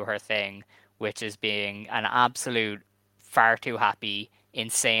happy to do her thing, which is being an absolute far too happy,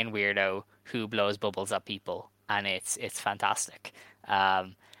 insane weirdo who blows bubbles at people. And it's fantastic.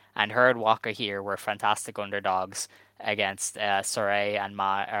 And her and Waka here were fantastic underdogs against Sourei and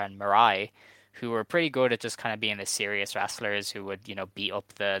Mirai, who were pretty good at just kind of being the serious wrestlers who would, beat up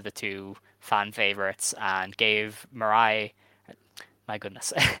the 2 fan favorites, and gave Mirai, my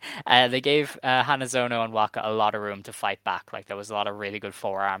goodness, they gave Hanazono and Waka a lot of room to fight back. Like, there was a lot of really good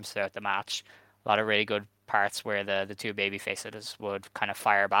forearms throughout the match, a lot of really good parts where the 2 baby faces would kind of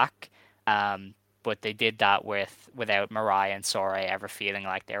fire back. But they did that without Mirai and Sourei ever feeling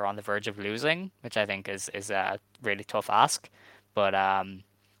like they were on the verge of losing, which I think is a really tough ask. But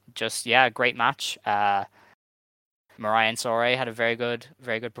great match. Mirai and Sourei had a very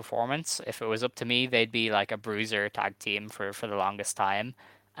good performance. If it was up to me, they'd be like a bruiser tag team for the longest time.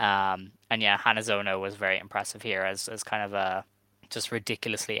 And yeah, Hanazono was very impressive here as kind of a just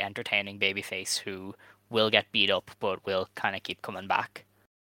ridiculously entertaining babyface who will get beat up but will kind of keep coming back.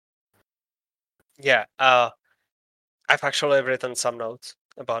 Yeah, I've actually written some notes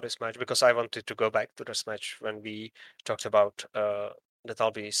about this match because I wanted to go back to this match when we talked about that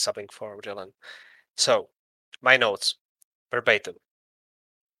I'll be subbing for Dylan. So, my notes, verbatim.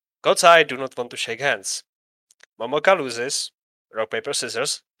 Godsai do not want to shake hands. Momoka loses. rock, paper,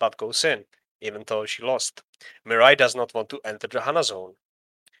 scissors, but goes in, even though she lost. Mirai does not want to enter the Hana zone.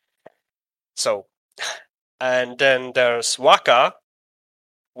 So, and then there's Waka.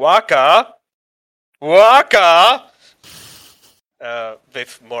 Waka!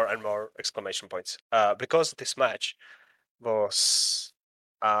 With more and more exclamation points. Because this match was...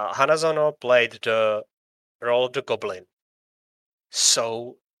 Hanazono played the role of the goblin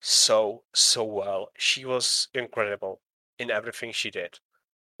so well. She was incredible in everything she did.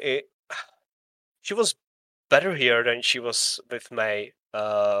 She was better here than she was with Mei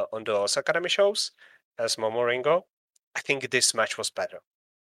on the Oz Academy shows as Momoringo. I think this match was better.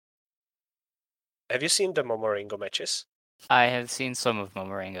 Have you seen the Momoringo matches? I have seen some of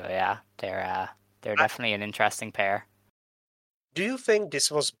Momoringo. Yeah, they're definitely an interesting pair. Do you think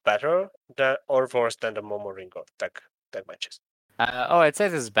this was better than or worse than the Momoringo tag matches? I'd say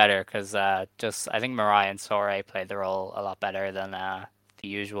this is better because I think Mirai and Sore played the role a lot better than the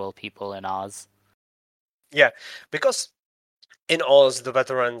usual people in Oz. Yeah, because in Oz the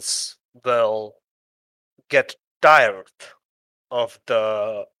veterans will get tired of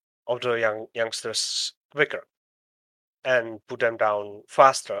the youngsters quicker and put them down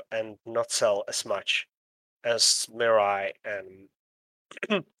faster and not sell as much as Mirai and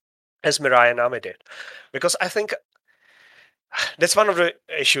Ami did. Because I think that's one of the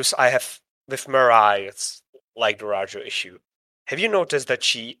issues I have with Mirai. It's like the Raju issue. Have you noticed that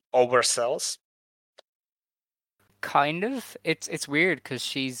she oversells? Kind of. It's weird because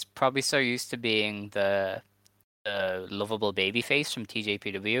she's probably so used to being the lovable baby face from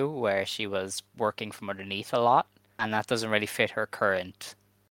TJPW, where she was working from underneath a lot, and that doesn't really fit her current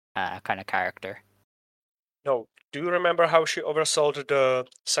kind of character. No. Do you remember how she oversold the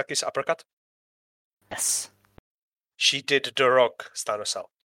Saki's uppercut? Yes. She did the Rock Stanocell.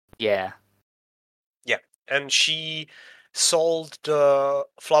 Yeah. Yeah, and she sold the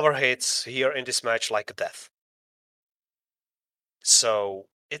flower hits here in this match like a death. So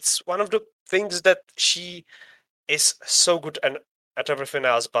it's one of the things that she is so good at everything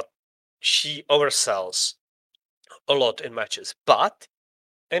else, but she oversells a lot in matches. But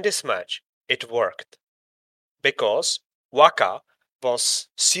in this match, it worked because Waka was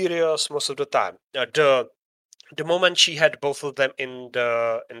serious most of the time. The moment she had both of them in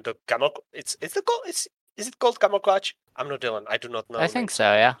the camel, is it called camel clutch? I'm not Dylan. I do not know. I think so.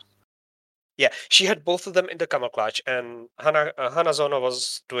 Yeah. Yeah, she had both of them in the camel clutch, and Hanazono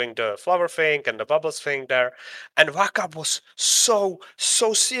was doing the flower thing and the bubbles thing there, and Waka was so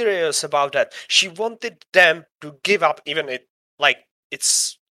serious about that. She wanted them to give up, even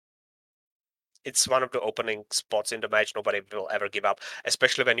it's one of the opening spots in the match. Nobody will ever give up,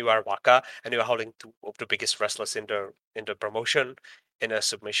 especially when you are Waka and you are holding two of the biggest wrestlers in the promotion in a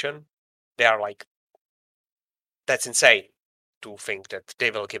submission. They are like, that's insane to think that they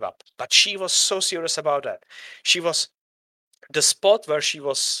will give up. But she was so serious about that. She was the spot where she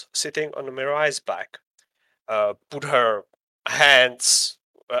was sitting on Mirai's back, put her hands,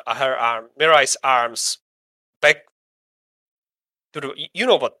 Mirai's arms back to the. You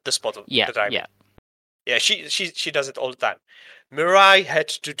know what the spot that I mean. Yeah, she does it all the time. Mirai had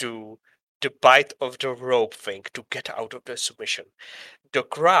to do the bite of the rope thing to get out of the submission. The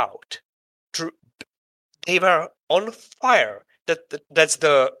crowd, they were on fire. That's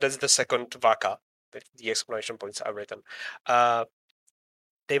the second Waka with the exclamation points I've written.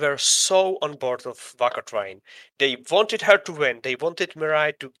 They were so on board of Waka train. They wanted her to win. They wanted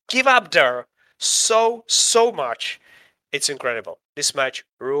Mirai to give up there so much. It's incredible. This match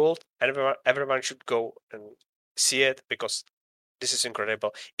ruled, and everyone should go and see it because this is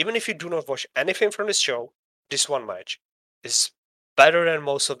incredible. Even if you do not watch anything from this show, this one match is better than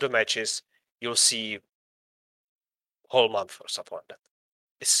most of the matches you'll see whole month or something like that.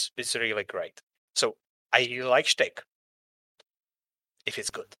 It's really great. So I like Steak if it's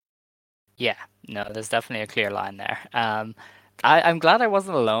good. Yeah, no, there's definitely a clear line there. I'm glad I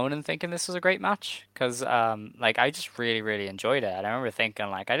wasn't alone in thinking this was a great match because I just really enjoyed it. And I remember thinking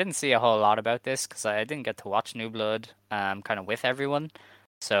I didn't see a whole lot about this because I didn't get to watch New Blood kind of with everyone.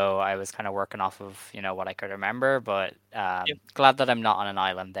 So I was kind of working off of what I could remember, but glad that I'm not on an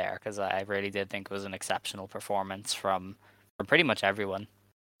island there because I really did think it was an exceptional performance from pretty much everyone.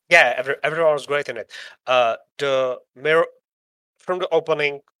 Yeah, everyone was great in it. The mirror from the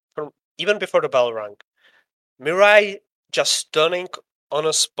opening, from even before the bell rang, Mirai just stunning on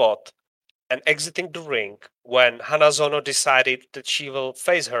a spot and exiting the ring when Hanazono decided that she will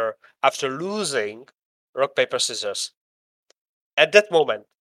face her after losing rock paper scissors. At that moment,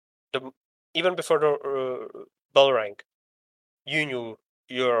 even before the bell rang, you knew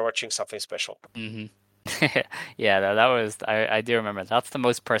you were watching something special. Mm-hmm. Yeah, that was I do remember. That's the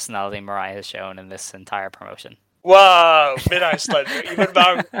most personality Mariah has shown in this entire promotion. Wow, Midnight Splendor, even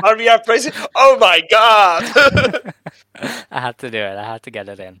Barbie are praising. Oh my god! I had to do it. I had to get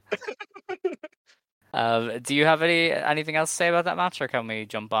it in. Do you have anything else to say about that match, or can we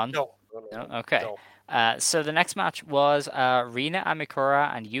jump on? No. Okay. So the next match was Rina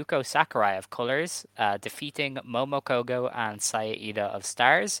Amikura and Yuko Sakurai of Colors defeating Momo Kogo and Saya Ida of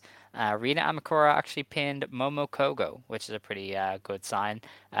Stars. Rina Amikura actually pinned Momo Kogo, which is a pretty good sign.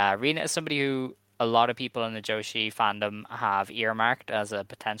 Rina is somebody who a lot of people in the Joshi fandom have earmarked as a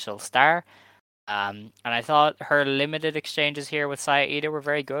potential star. And I thought her limited exchanges here with Saya Ida were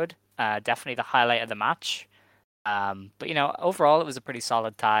very good. Definitely the highlight of the match. But overall it was a pretty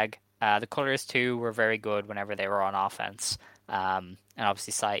solid tag. The Colors too were very good whenever they were on offense. And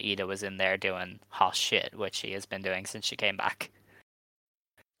obviously Saya Ida was in there doing hot shit, which she has been doing since she came back.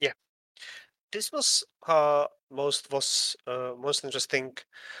 Yeah, this was most interesting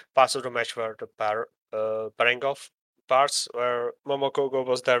parts of the match were the pairing off parts where Momokogo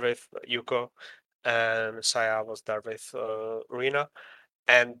was there with Yuko and Saya was there with Rina,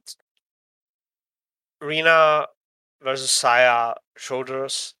 and Rina versus Saya shoulder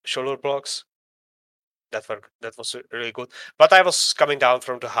blocks. That was really good. But I was coming down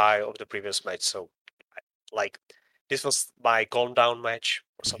from the high of the previous match, so like this was my calm down match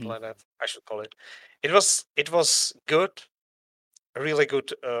or something like that. I should call it. It was good, a really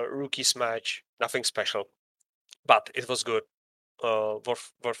good rookies match. Nothing special, but it was good.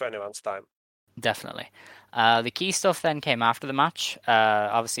 Worth anyone's time. Definitely. The key stuff then came after the match.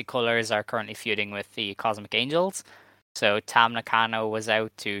 Obviously, Colors are currently feuding with the Cosmic Angels. So Tam Nakano was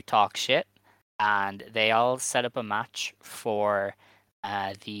out to talk shit, and they all set up a match for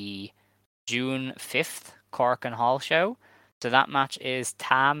the June 5th Cork and Hall show. So that match is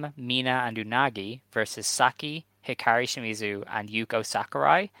Tam, Mina, and Unagi versus Saki, Hikari Shimizu, and Yuko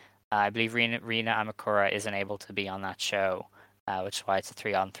Sakurai. I believe Rina Amikura isn't able to be on that show, which is why it's a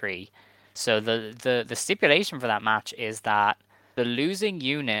 3-on-3. So the stipulation for that match is that the losing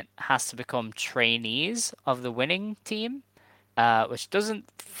unit has to become trainees of the winning team, which doesn't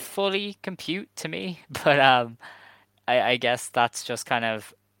fully compute to me, but I guess that's just kind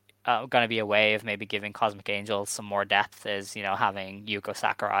of going to be a way of maybe giving Cosmic Angels some more depth, is having Yuko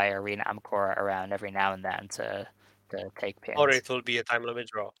Sakurai or Rina Amikura around every now and then to take pins. Or it will be a time limit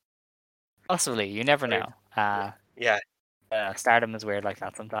draw. Possibly, you never know. Yeah. Stardom is weird like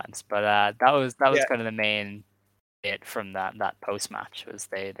that sometimes, but that was kind of the main bit from that post match, was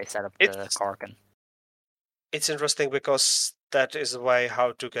they set up the Corkin. It's interesting because that is a way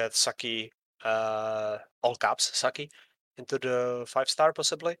how to get Saki, all caps Saki, into the 5-star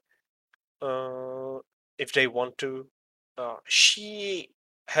possibly. If they want to. She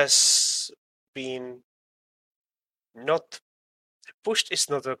has been not pushed is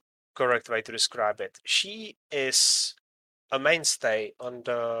not a correct way to describe it. She is a mainstay on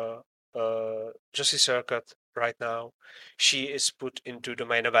the Joshi circuit right now. She is put into the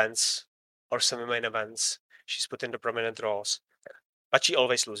main events or semi-main events. She's put in the prominent draws, but she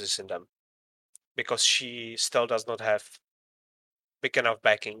always loses in them because she still does not have big enough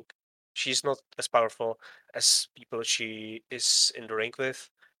backing. She's not as powerful as people she is in the ring with,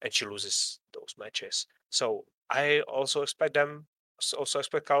 and she loses those matches. So I also expect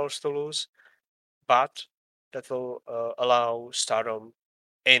Colors to lose, but that will allow Stardom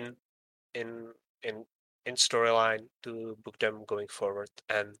in storyline to book them going forward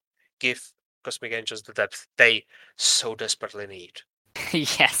and give Cosmic Angels the depth they so desperately need.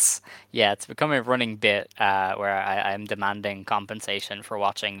 Yes. Yeah, it's become a running bit where I'm demanding compensation for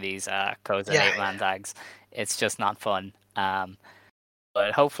watching these Koza 8-man tags. It's just not fun.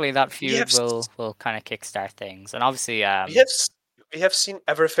 But hopefully that feud will kind of kickstart things. And obviously we have seen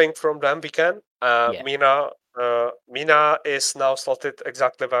everything from them we can. Mina is now slotted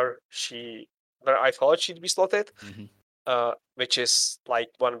exactly where I thought she'd be slotted, which is like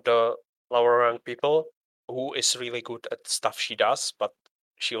one of the lower ranked people who is really good at stuff she does, but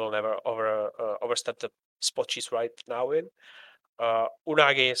she will never overstep the spot she's right now in.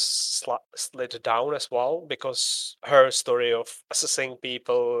 Unagi is slid down as well because her story of assessing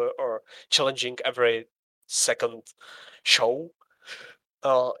people or challenging every second show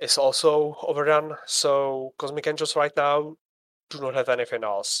is also overdone. So Cosmic Angels right now do not have anything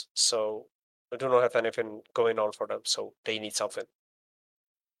else. So they do not have anything going on for them. So they need something.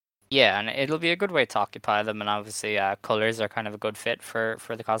 Yeah, and it'll be a good way to occupy them, and obviously Colors are kind of a good fit for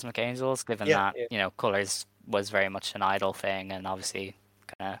the Cosmic Angels, given that Colors was very much an idol thing, and obviously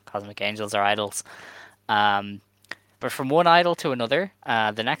kind of Cosmic Angels are idols. But from one idol to another,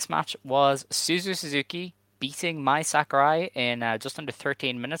 the next match was Suzu Suzuki beating Mai Sakurai in just under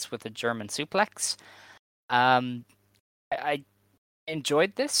 13 minutes with a German suplex. I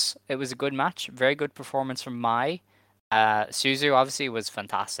enjoyed this. It was a good match. Very good performance from Mai. Suzu obviously was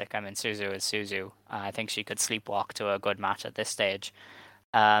fantastic. I mean, Suzu is Suzu. I think she could sleepwalk to a good match at this stage.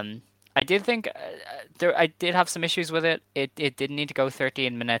 I did think I did have some issues with it. It didn't need to go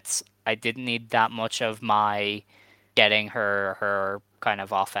 13 minutes. I didn't need that much of Mai getting her kind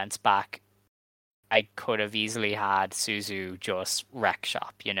of offense back. I could have easily had Suzu just wreck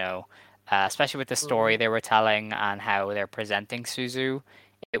shop, especially with the story they were telling and how they're presenting Suzu.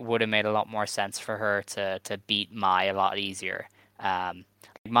 It would have made a lot more sense for her to beat Mai a lot easier.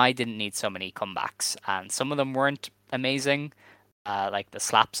 Mai didn't need so many comebacks, and some of them weren't amazing. Like the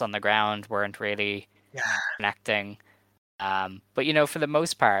slaps on the ground weren't really connecting. But for the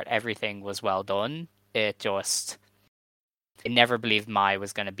most part, everything was well done. I never believed Mai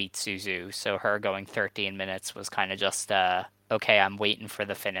was going to beat Suzu, so her going 13 minutes was kind of just, okay, I'm waiting for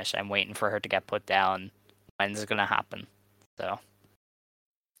the finish. I'm waiting for her to get put down. When's it going to happen? So.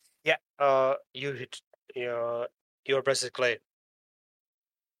 Yeah, you're basically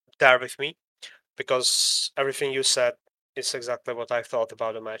there with me, because everything you said is exactly what I thought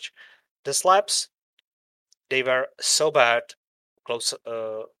about the match. The slaps, they were so bad,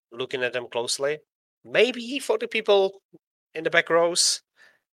 looking at them closely. Maybe for the people in the back rows,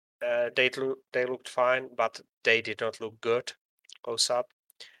 they looked fine, but they did not look good close up.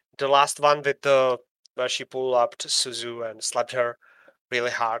 The last one with where she pulled up to Suzu and slapped her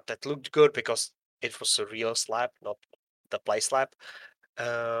really hard, that looked good because it was a real slap, not the play slap.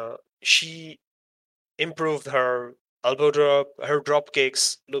 She improved her elbow drop, her drop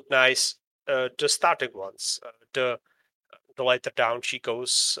kicks look nice. The starting ones, the later down she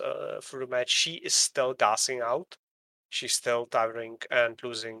goes through the match, she is still gassing out. She's still tiring and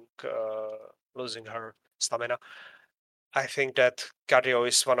losing her stamina. I think that cardio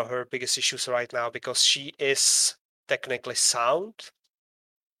is one of her biggest issues right now, because she is technically sound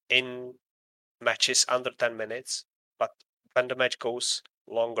in matches under 10 minutes, but when the match goes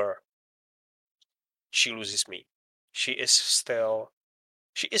longer, she loses me. She is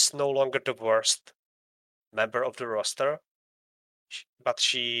no longer the worst member of the roster, but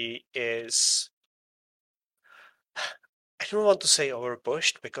she is, I don't want to say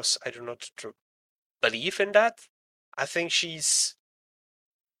overpushed, because I do not believe in that. I think she's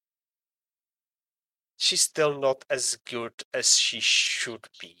still not as good as she should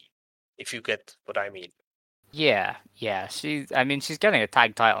be, if you get what I mean. Yeah. She's getting a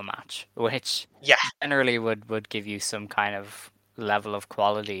tag title match, which generally would give you some kind of level of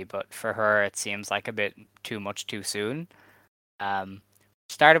quality, but for her it seems like a bit too much too soon.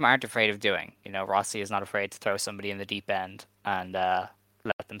 Stardom aren't afraid of doing. Rossi is not afraid to throw somebody in the deep end and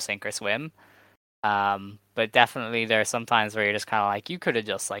let them sink or swim. But definitely there are some times where you're just kind of like, you could have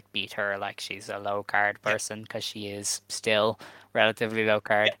just like beat her like she's a low card person, because she is still relatively low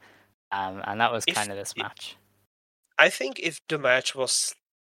card. And that was kind of this match. I think if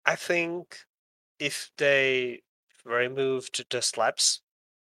they removed the slaps,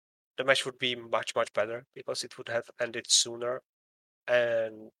 the match would be much, much better, because it would have ended sooner.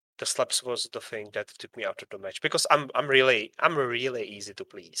 And the slaps was the thing that took me out of the match, because I'm really easy to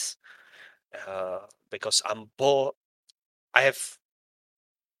please. Because I have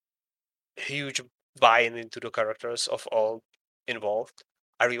huge buy-in into the characters of all involved.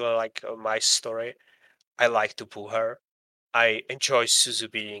 I really like my story. I like to pull her. I enjoy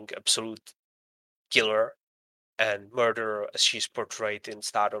Suzu being absolute killer and murderer as she's portrayed in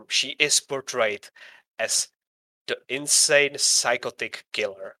Stardom. She is portrayed as the insane psychotic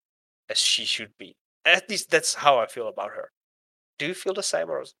killer as she should be. At least that's how I feel about her. Do you feel the same,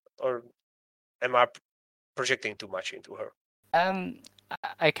 or am I projecting too much into her?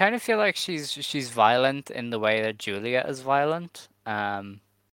 I kind of feel like she's violent in the way that Giulia is violent.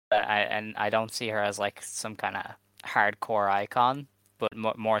 But I don't see her as like some kind of hardcore icon, but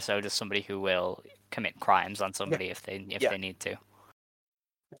more so just somebody who will commit crimes on somebody if they need to.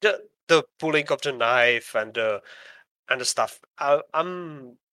 The pulling of the knife and the stuff.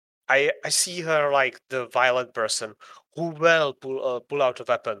 I see her like the violent person who will pull out a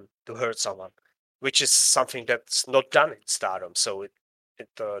weapon to hurt someone, which is something that's not done in Stardom. So it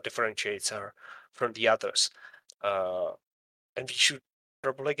differentiates her from the others. And we should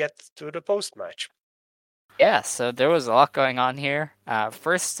probably get to the post-match. Yeah, so there was a lot going on here.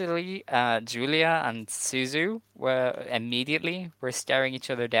 Firstly, Giulia and Suzu were staring each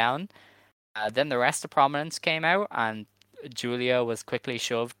other down. Then the rest of Prominence came out, and Julia was quickly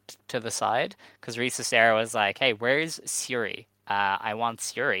shoved to the side because Risa Sera was like, "Hey, where's Syuri? I want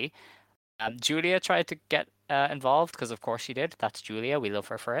Syuri." Julia tried to get involved because, of course, she did. That's Julia. We love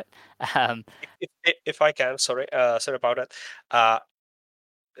her for it. Um, If I can, sorry about that.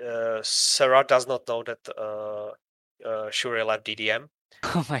 Sarah does not know that Shuri left DDM.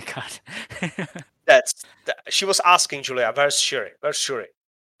 oh my god. She was asking Julia, "Where's Shuri? Where's Shuri?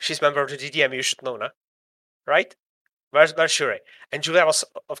 She's member of the DDM. You should know, no? Right? Where's Shuri?" And Julia was,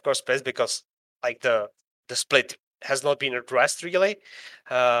 of course, pissed because like the split has not been addressed really.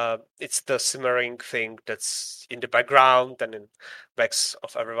 It's the simmering thing that's in the background and in backs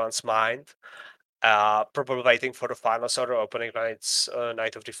of everyone's mind. Probably waiting for the finals or the opening night's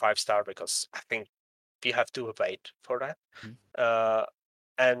night of the 5-star because I think we have to wait for that.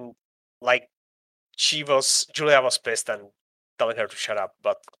 And like Julia was pissed and telling her to shut up,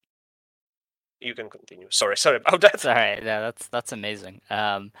 but you can continue. Sorry about that. It's all right. Yeah, that's amazing.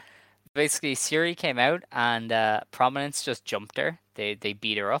 Basically, Syuri came out and Prominence just jumped her. They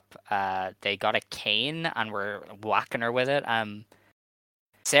beat her up. They got a cane and were whacking her with it.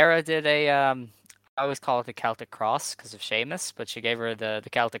 Sarah did I always call it the Celtic Cross because of Sheamus, but she gave her the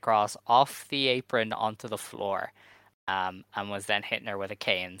Celtic Cross off the apron onto the floor, and was then hitting her with a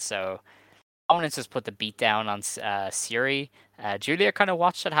cane. So Prominence just put the beat down on Syuri. Julia kind of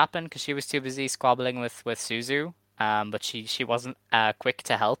watched it happen because she was too busy squabbling with Suzu. But she wasn't quick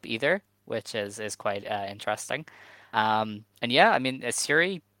to help either, which is quite interesting. And yeah, I mean,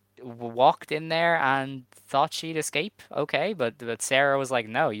 Syuri walked in there and thought she'd escape, okay, but Sarah was like,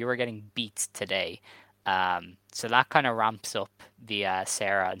 "No, you were getting beat today." So that kind of ramps up the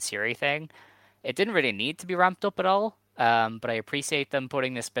Sarah and Syuri thing. It didn't really need to be ramped up at all, but I appreciate them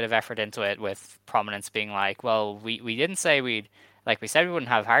putting this bit of effort into it with Prominence being like, "Well, we didn't say we'd." Like we said, we wouldn't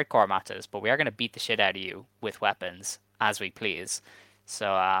have hardcore matches, but we are going to beat the shit out of you with weapons as we please.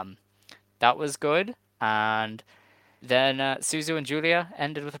 So that was good. And then Suzu and Julia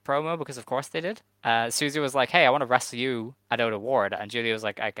ended with a promo because, of course, they did. Suzu was like, "Hey, I want to wrestle you at Out Award," and Julia was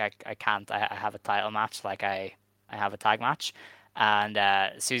like, "I can't. I have a title match. Like I have a tag match." And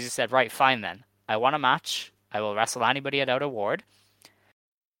Suzu said, "Right, fine then. I want a match. I will wrestle anybody at Out Award."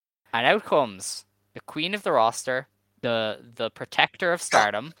 And out comes the queen of the roster, the protector of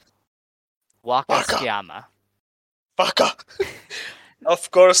Stardom, Waka Tsukiyama. Waka.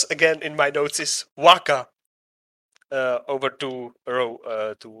 Of course, again in my notes is Waka. Over two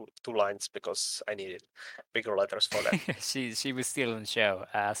lines because I needed bigger letters for that. she was stealing the show,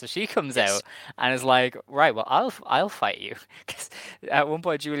 so she comes out and is like, "Right, well, I'll fight you." Because at one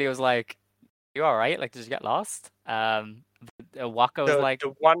point Julia was like, "You all right? Like, did you get lost?" Waka was like,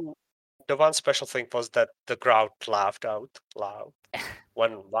 The one special thing was that the crowd laughed out loud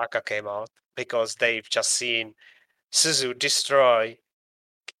when Waka came out because they've just seen Suzu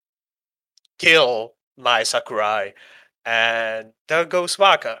kill Mai Sakurai, and there goes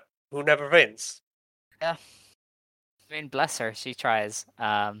Waka, who never wins. Yeah, I mean, bless her, she tries.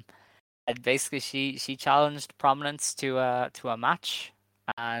 And basically, she challenged Prominence to a match,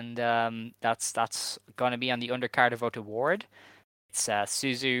 and that's going to be on the undercard of Out Award. It's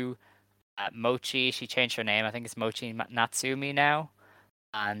Suzu. Mochi, she changed her name. I think it's Mochi Natsumi now.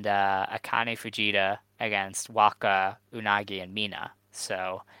 And Akane Fujita against Waka, Unagi, and Mina.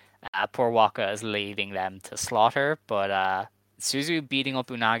 So poor Waka is leaving them to slaughter, but Suzu beating up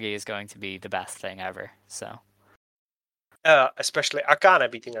Unagi is going to be the best thing ever. So especially Akane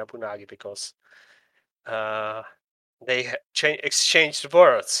beating up Unagi because they exchanged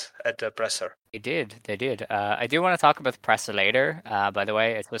words at the presser. They did. I do want to talk about the presser later. By the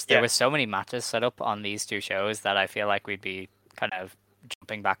way, there was so many matches set up on these two shows that I feel like we'd be kind of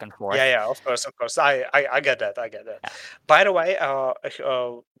jumping back and forth. Yeah, of course. I get that. Yeah. By the way,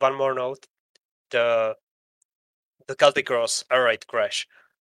 one more note: the Celtic Cross air raid crash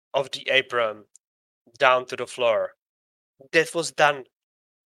of the apron down to the floor. That was done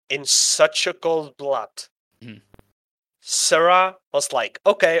in such a cold blood. Mm-hmm. Sarah was like,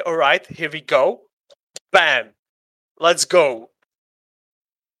 "Okay, all right, here we go. Bam, let's go."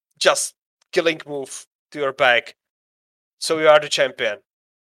 Just killing move to your back. So you are the champion.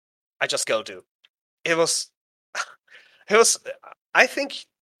 I just killed you. It was. I think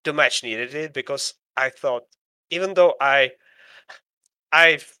the match needed it because I thought, even though I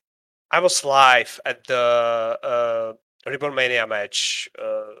was live at the Ribbon Mania match,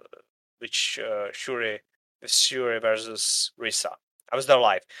 which Shuri versus Risa. I was there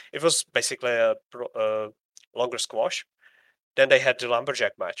live. It was basically a longer squash. Then they had the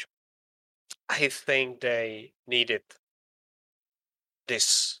lumberjack match. I think they needed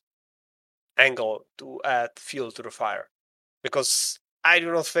this angle to add fuel to the fire. because I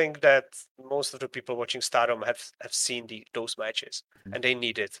do not think that most of the people watching Stardom have seen those matches, and they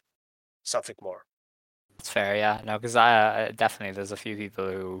needed something more. It's fair, yeah. No, because I definitely there's a few people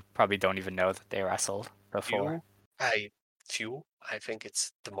who probably don't even know that they wrestled before. Few. I think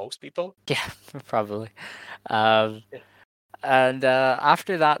it's the most people. Yeah, probably. Um, Yeah. And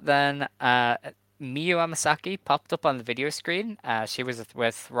after that, then Miyu Amasaki popped up on the video screen. She was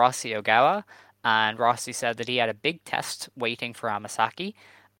with Rossi Ogawa, and Rossi said that he had a big test waiting for Amasaki,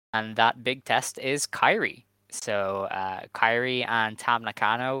 and that big test is Kairi. So Kairi and Tam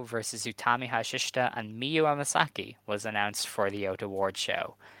Nakano versus Utami Hashishita and Miyu Amasaki was announced for the Ota Award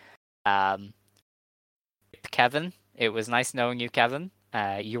show. Kevin, it was nice knowing you, Kevin.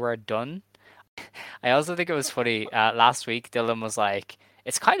 You are done. I also think it was funny. Last week, Dylan was like,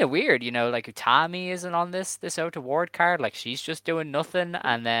 "It's kind of weird, like Utami isn't on this Ota Award card. Like she's just doing nothing."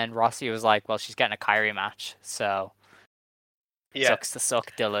 And then Rossi was like, "Well, she's getting a Kairi match, so sucks to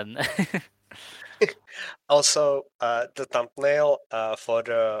suck, Dylan." Also, the thumbnail for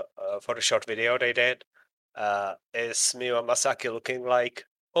the short video they did is Miyu Amasaki looking like,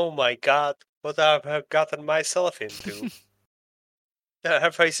 "Oh my god, what have I gotten myself into?"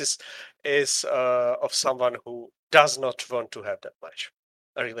 Her face is of someone who does not want to have that match.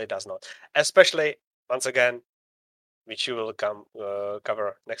 Really does not. Especially, once again, which you will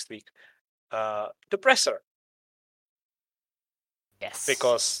cover next week, the presser. Yes.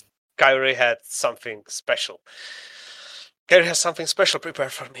 Because Kairi had something special. Kairi has something special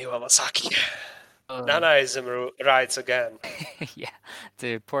prepared for Miyu Amasaki. Nanaism rides again. Yeah,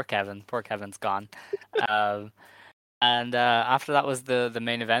 dude, poor Kevin. Poor Kevin's gone. And after that was the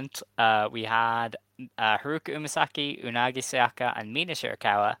main event. We had Haruka Umasaki, Unagi Sayaka, and Mina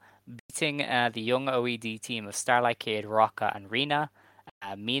Shirakawa beating the young OED team of Starlight Kid, Rocca, and Rina.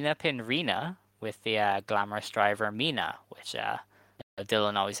 Mina pinned Rina with the glamorous driver Mina, which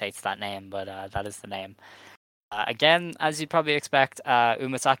Dylan always hates that name, but that is the name. Again, as you'd probably expect,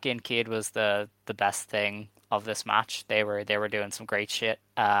 Umasaki and Kid was the best thing of this match. They were doing some great shit.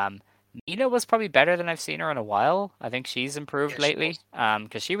 Mina was probably better than I've seen her in a while. I think she's improved lately.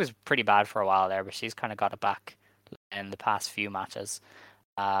 Because she was pretty bad for a while there, but she's kind of got it back in the past few matches.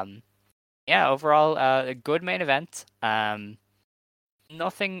 Yeah, overall, a good main event.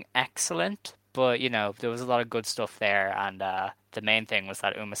 Nothing excellent, but there was a lot of good stuff there, and the main thing was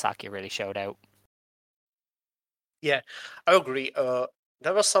that Umasaki really showed out. Yeah, I agree.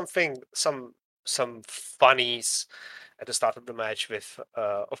 There was some funnies at the start of the match with,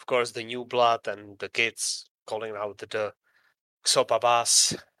 of course, the new blood and the kids calling out the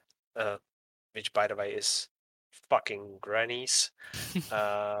Xopabas, which, by the way, is fucking grannies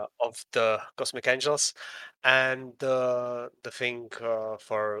of the Cosmic Angels, and the thing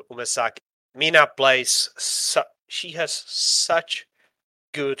for Umasaki. Mina plays. She has such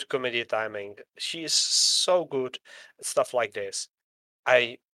good comedy timing. She is so good at stuff like this.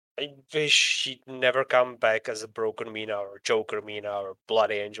 I wish she'd never come back as a broken Mina or Joker Mina or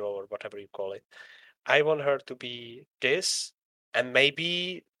Bloody Angel or whatever you call it. I want her to be this, and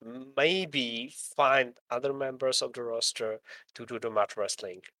maybe find other members of the roster to do the mat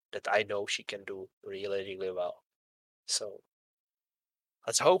wrestling that I know she can do really, really well. So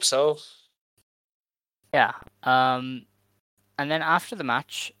let's hope so. Yeah. And then after the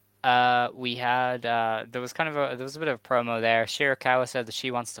match, we had there was a bit of a promo there. Shirakawa said that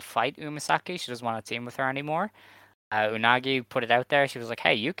she wants to fight Umasaki. She doesn't want to team with her anymore. Unagi put it out there. She was like,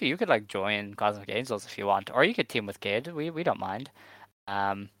 "Hey, you could like join Cosmic Angels if you want, or you could team with Kid. We don't mind."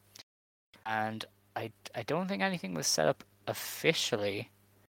 And I don't think anything was set up officially.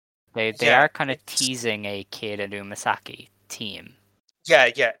 They are kind of teasing a Kid and Umasaki team. Yeah,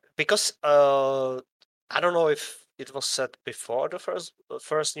 because I don't know if it was set before the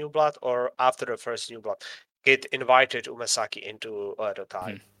first New Blood or after the first New Blood. Kid invited Umasaki into the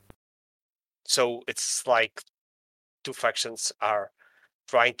time. So it's like two factions are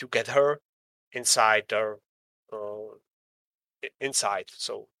trying to get her inside their inside.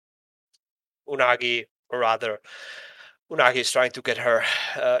 So Unagi is trying to get her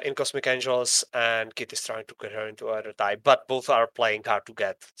in Cosmic Angels, and Kid is trying to get her into other type. But both are playing hard to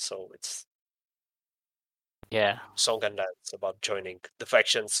get. So it's song and dance about joining the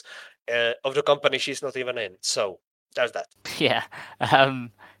factions of the company she's not even in. So there's that. Yeah.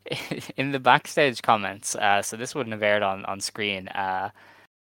 In the backstage comments, so this wouldn't have aired on screen.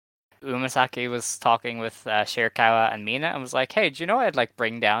 Umasaki was talking with Shirakawa and Mina and was like, "Hey, do you know I'd like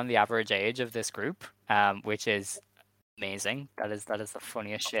bring down the average age of this group?" Which is amazing. That is the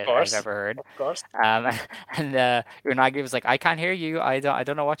funniest shit I've ever heard. Of course. And Unagi was like, "I can't hear you. I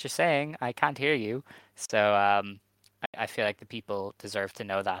don't know what you're saying. I can't hear you." So I feel like the people deserve to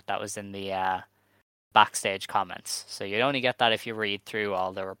know that. That was in the backstage comments. So you only get that if you read through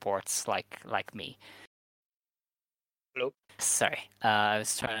all the reports like me. Hello? Sorry, I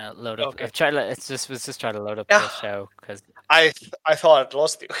was trying to load up. Okay. Was just trying to load up Yeah. the show because I thought I'd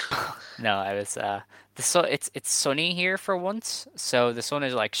lost you. no, I was it's sunny here for once, so the sun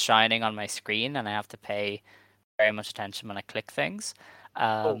is like shining on my screen, and I have to pay very much attention when I click things.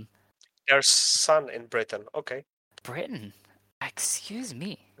 There's sun in Britain. Okay. Britain, excuse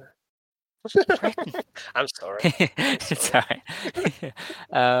me, Britain. I'm sorry. It's alright.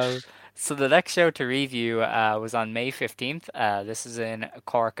 So the next show to review was on May 15th. This is in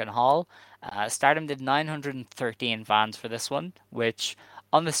Cork and Hall. Stardom did 913 fans for this one, which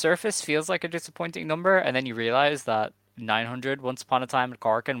on the surface feels like a disappointing number, and then you realize that 900 once upon a time at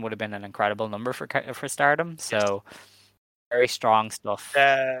Cork and would have been an incredible number for Stardom. So very strong stuff.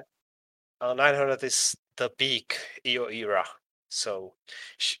 900 is the peak EO era. So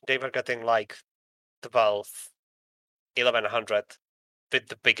they were getting like 1100 with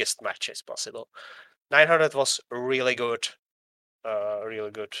the biggest matches possible. 900 was really good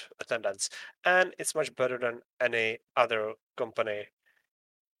attendance, and it's much better than any other company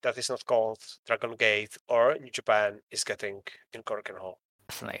that is not called Dragon Gate or New Japan is getting in Cork and Hall.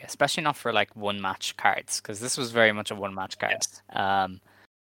 Definitely, especially not for like one match cards, because this was very much a one match card. Yes.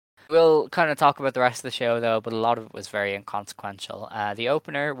 We'll kind of talk about the rest of the show though, but a lot of it was very inconsequential. The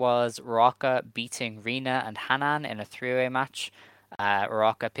opener was Ruaka beating Rina and Hanan in a three-way match.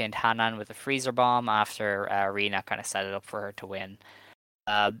 Ruaka pinned Hanan with a freezer bomb after Rina kind of set it up for her to win.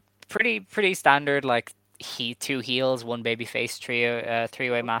 Pretty standard, like two heels, one babyface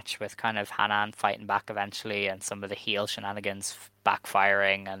three-way match with kind of Hanan fighting back eventually and some of the heel shenanigans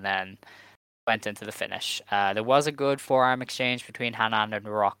backfiring, and then went into the finish. There was a good forearm exchange between Hanan and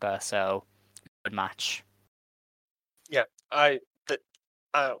Ruaka, so good match. Yeah, I'll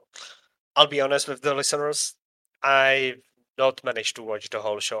be honest with the listeners. I've not managed to watch the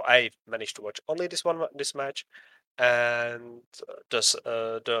whole show. I managed to watch only this match, and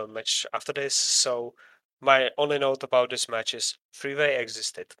the match after this. So my only note about this match is three-way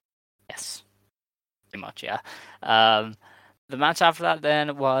existed. Yes, pretty much, yeah. The match after that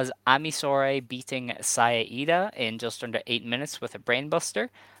then was Ami Sourei beating Saya Ida in just under 8 minutes with a brainbuster.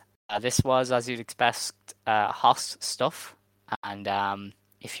 This was, as you'd expect, Haas stuff, and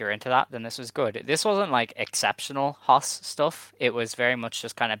if you're into that, then this was good. This wasn't like exceptional Haas stuff. It was very much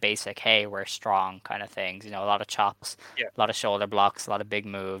just kind of basic, hey, we're strong kind of things. You know, a lot of chops, a lot of shoulder blocks, a lot of big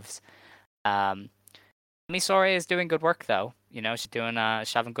moves. Ami Sourei is doing good work though. You know,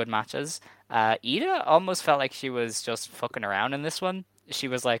 she's having good matches. Ida almost felt like she was just fucking around in this one. She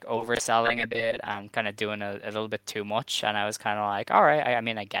was like overselling a bit and kind of doing a little bit too much, and I was kind of like, all right, I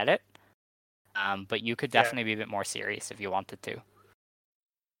mean, I get it. But you could definitely be a bit more serious if you wanted to.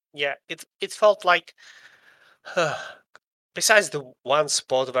 Yeah, it felt like, besides the one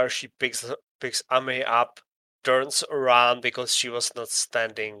spot where she picks Ami up, turns around because she was not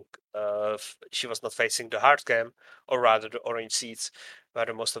standing, she was not facing the hard cam, or rather the orange seats where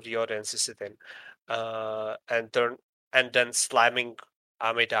the most of the audience is sitting, and then slamming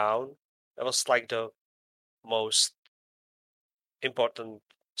Ami down. That was like the most important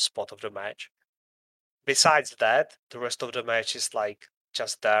spot of the match. Besides that, the rest of the match is like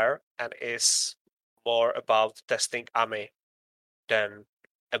just there and is more about testing Ami than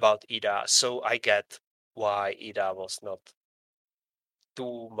about Ida. So I get why Ida was not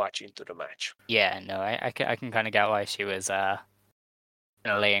too much into the match. Yeah, no, I can kind of get why she was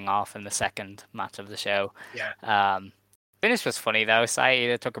laying off in the second match of the show. Yeah. Finish was funny though.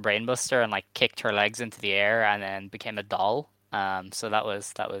 Saya took a brainbuster and like kicked her legs into the air and then became a doll. So that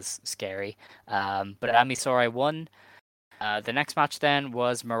was scary. But Ami Sourei won. The next match then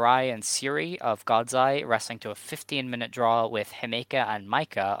was Mirai and Syuri of God's Eye wrestling to a 15-minute draw with Himeka and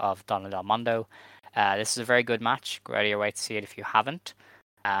Maika of Donna Del Mondo. This is a very good match. Go out of your way to see it if you haven't.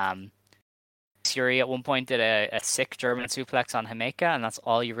 Syuri at one point did a sick German suplex on Himeka, and that's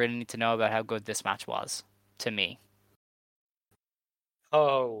all you really need to know about how good this match was, to me.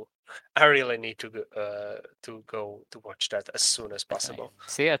 Oh, I really need to go to watch that as soon as possible. Okay.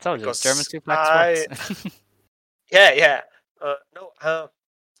 See, I told you, Because German suplex works. Yeah.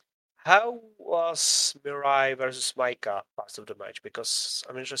 How was Mirai versus Maika part of the match? Because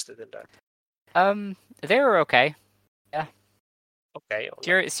I'm interested in that. They were okay. Yeah. Okay.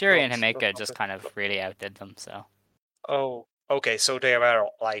 Syuri and Himeka just kind of really outdid them, so. Oh, okay. So they were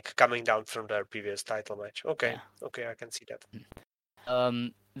like coming down from their previous title match. Okay. Yeah. Okay, I can see that.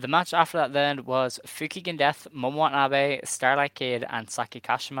 The match after that then was Fukigen Death, Momo Watanabe, Starlight Kid, and Saki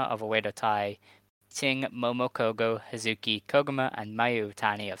Kashima of Oedo Tai beating Momokogo, Hazuki, Koguma, and Mayu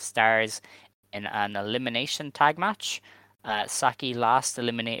Utani of Stars in an elimination tag match. Saki last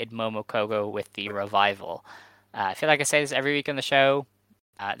eliminated Momokogo with the Revival. I feel like I say this every week on the show.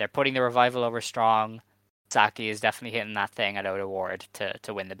 They're putting the Revival over strong. Saki is definitely hitting that thing at Oda Ward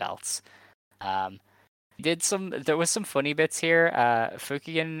to win the belts. There was some funny bits here.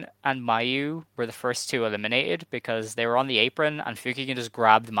 Fukigen and Mayu were the first two eliminated because they were on the apron, and Fukigen just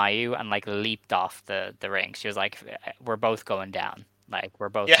grabbed Mayu and like leaped off the ring. She was like, "We're both going down. Like we're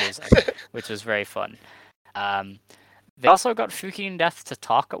both losing," which was very fun. They also got Fukigen Death to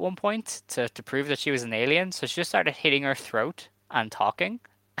talk at one point to prove that she was an alien. So she just started hitting her throat and talking,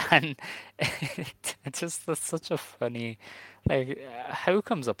 and it's just such a funny, like, who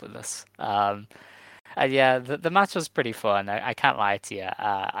comes up with this? Yeah, the match was pretty fun. I can't lie to you.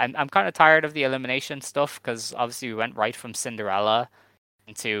 I'm kind of tired of the elimination stuff because obviously we went right from Cinderella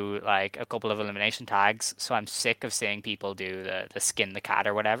into like a couple of elimination tags. So I'm sick of seeing people do the skin the cat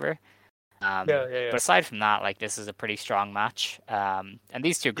or whatever. But aside from that, like this is a pretty strong match. And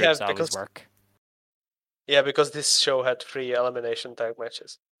these two groups always work. Yeah, because this show had 3 elimination tag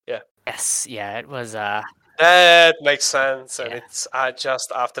matches. Yeah. Yes. Yeah, it was. That makes sense, and it's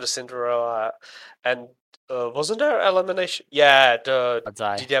just after Cinderella, and wasn't there elimination? Yeah, the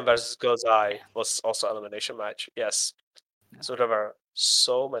GDM versus God's Eye was also elimination match. Yes, so there were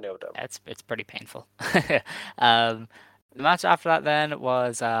so many of them. It's pretty painful. The match after that then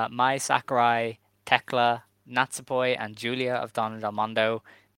was Mai Sakurai, Tekla, Natsupoi, and Julia of Donna Del Mondo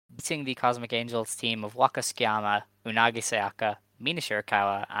beating the Cosmic Angels team of Waka Tsukiyama, Unagi Sayaka, Mina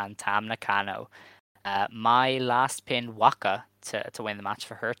Shirakawa, and Tam Nakano. Mai last pinned Waka to win the match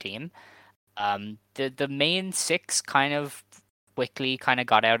for her team. The main 6 kind of quickly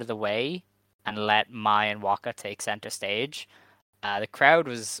got out of the way and let Mai and Waka take center stage. The crowd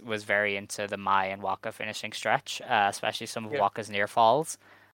was very into the Mai and Waka finishing stretch, especially some of Waka's near falls.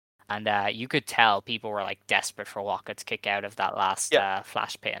 And you could tell people were like desperate for Waka to kick out of that last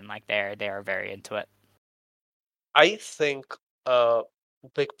flash pin. Like they are very into it. I think a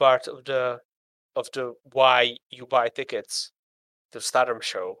big part of the why you buy tickets to Stardom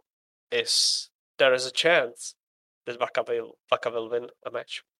show is there is a chance that Waka will win a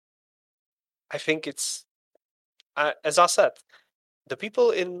match. I think it's as I said, the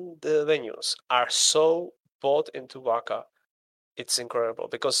people in the venues are so bought into Waka. It's incredible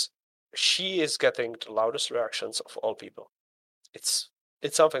because she is getting the loudest reactions of all people. It's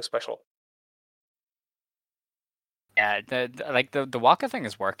something special. Yeah, the Waka thing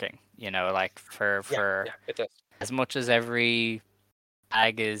is working, like for it is. As much as every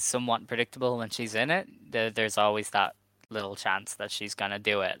tag is somewhat predictable when she's in it, there's always that little chance that she's gonna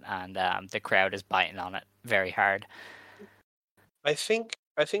do it, and the crowd is biting on it very hard. I think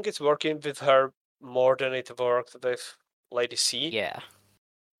it's working with her more than it worked with Lady C. Yeah.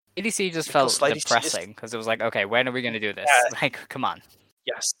 Lady C just felt depressing because it was like, okay, when are we gonna do this? Like, come on.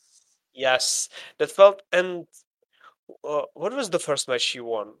 Yes, that felt. And what was the first match she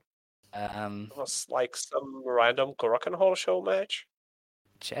won? It was like some random Korakuen Hall show match.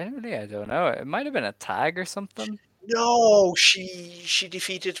 Generally, I don't know. It might have been a tag or something. No, she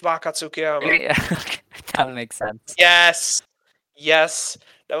defeated Waka Tsukiyama. Yeah, that makes sense. Yes,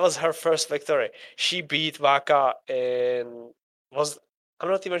 that was her first victory. She beat Waka in I'm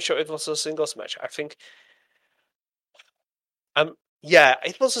not even sure it was a singles match. I think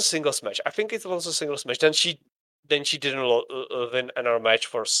it was a singles match. I think it was a singles match. Then she didn't win another match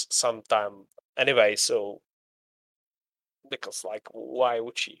for some time anyway. So because like, why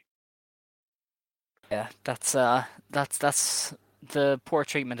would she? Yeah, that's the poor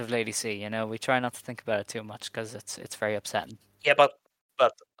treatment of Lady C. We try not to think about it too much because it's very upsetting. Yeah, but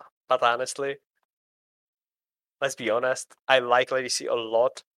honestly, let's be honest. I like Lady C a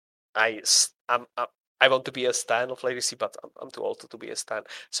lot. I want to be a stan of Lady C, but I'm too old to be a stan.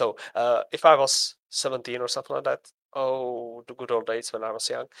 So if I was 17 or something like that, the good old days when I was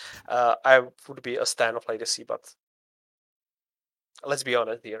young, I would be a stan of Lady C. But let's be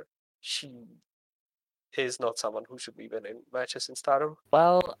honest here, she is not someone who should be winning matches in Stardom.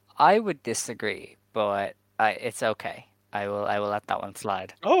 Well, I would disagree, but it's okay. I will let that one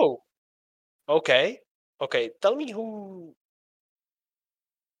slide. Oh, okay. Tell me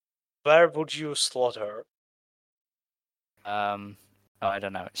where would you slot her? I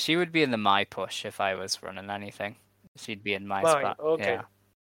don't know. She would be in the Mai push if I was running anything. She'd be in my spot. Okay. Yeah. I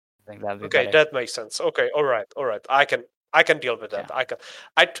think that'd be okay. better. That makes sense. Okay. All right. I can deal with that. Yeah.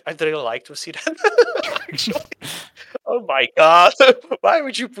 I'd really like to see that. Actually. Oh my god! Why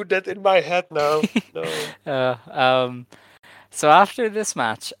would you put that in my head now? No. So after this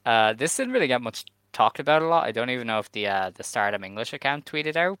match, this didn't really get much talked about a lot. I don't even know if the Stardom English account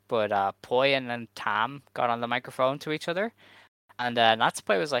tweeted out, but Poi and then Tam got on the microphone to each other. And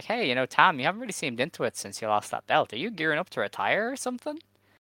Natsupoi was like, hey, Tam, you haven't really seemed into it since you lost that belt. Are you gearing up to retire or something?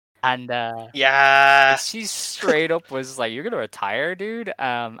 And Yeah. she straight up was like, you're going to retire, dude?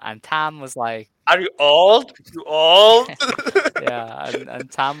 And Tam was like, are you old? You old? yeah, and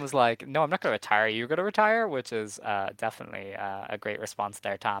Tam was like, no, I'm not going to retire. You're going to retire, which is definitely a great response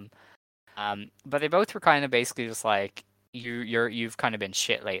there, Tam. But they both were kind of basically just like, you've kind of been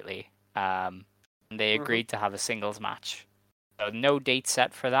shit lately. And they agreed to have a singles match. So no date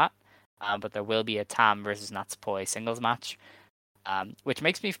set for that, but there will be a Tam versus Natsupoi singles match, which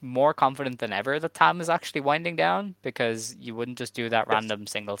makes me more confident than ever that Tam is actually winding down, because you wouldn't just do that random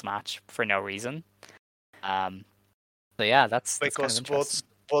singles match for no reason. So yeah, that's kind of Because interesting.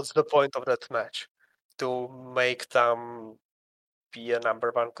 what's the point of that match? To make Tam be a number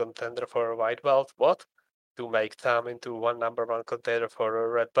one contender for a white belt? What? To make Tam into one number one contender for a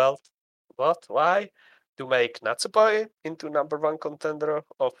red belt? What? Why? To make Natsupoi into number one contender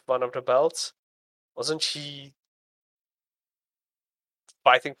of one of the belts? Wasn't she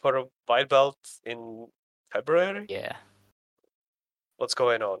fighting for a white belt in February? Yeah. What's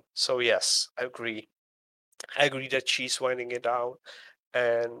going on? So yes, I agree. I agree that she's winding it down,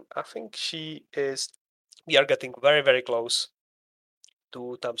 and I think she is. We are getting very, very close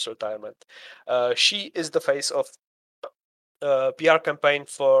to Tam's retirement. She is the face of PR campaign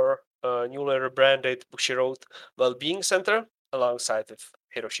for newly rebranded Bushiroad Wellbeing Center alongside with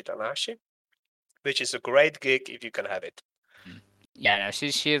Hiroshi Tanahashi, which is a great gig if you can have it. Yeah, no,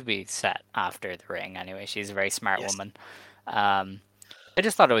 she'll be set after the ring anyway. She's a very smart woman. I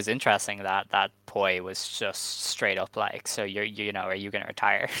just thought it was interesting that Poi was just straight up like, so are you going to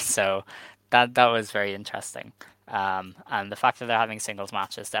retire? So that was very interesting. And the fact that they're having singles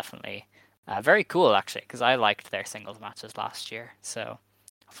matches definitely very cool, actually, because I liked their singles matches last year. So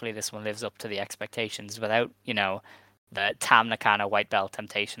hopefully this one lives up to the expectations without, the Tam Nakano white belt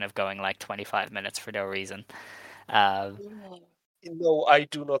temptation of going like 25 minutes for no reason. No, I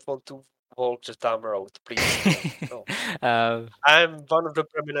do not want to walk the Tam road, please. No. I'm one of the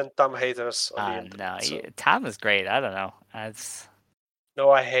prominent Tam haters on the internet. No, Tam is great. I don't know.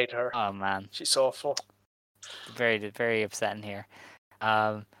 No, I hate her. Oh man, she's awful. Very, very upsetting here.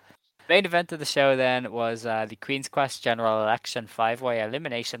 Main event of the show then was the Queen's Quest General Election 5-way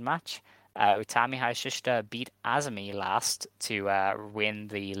elimination match. Utami Hayashishita beat Azumi last to win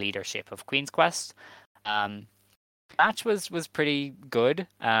the leadership of Queen's Quest. Match was pretty good.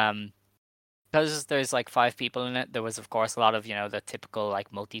 Because there's like 5 people in it, there was of course a lot of the typical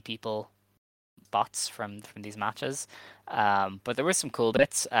like multi-people bots from these matches. But there were some cool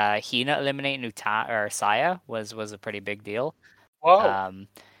bits. Hina eliminating Saya was a pretty big deal. Wow.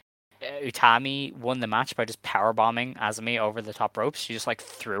 Utami won the match by just powerbombing Azumi over the top ropes. She just like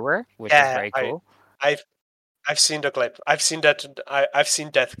threw her, which is very cool. I've seen the clip. I've seen that. I've seen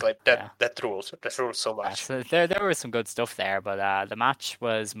that clip. That rules. That rules so much. So there was some good stuff there, but the match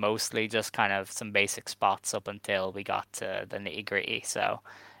was mostly just kind of some basic spots up until we got to the nitty gritty. So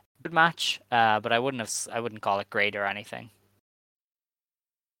good match, but I wouldn't call it great or anything.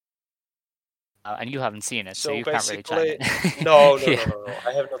 And you haven't seen it, so you can't really chime in. No.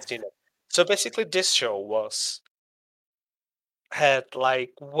 I have not seen it. So basically, this show had like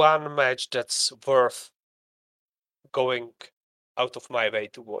one match that's worth going out of my way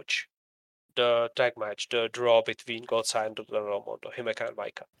to watch. The tag match, the draw between Godsa and Romondo, Himeka and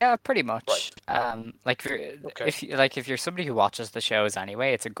Maika. Yeah, pretty much. Right. If you're somebody who watches the shows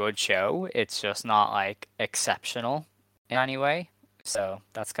anyway, it's a good show. It's just not like exceptional in any way. So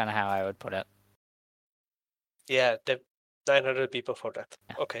that's kind of how I would put it. Yeah, the 900 people for that.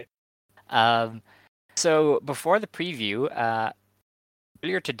 Yeah. Okay. So before the preview,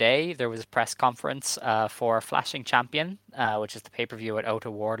 earlier today there was a press conference for Flashing Champion, which is the pay-per-view at Ota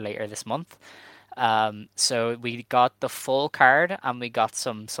Ward later this month. So we got the full card and we got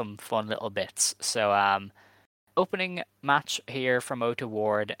some fun little bits. So opening match here from Ota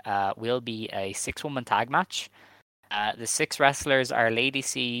Ward will be a 6-woman tag match. The 6 wrestlers are Lady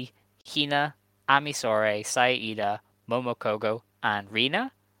C, Hina, Amisore, Saida, Momokogo, and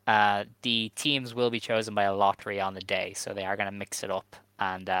Rina. The teams will be chosen by a lottery on the day, so they are going to mix it up,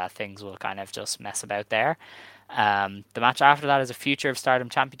 and things will kind of just mess about there. The match after that is a Future of Stardom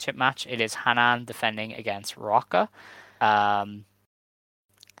Championship match. It is Hanan defending against Rocca. The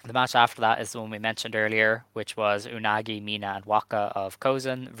match after that is the one we mentioned earlier, which was Unagi, Mina, and Waka of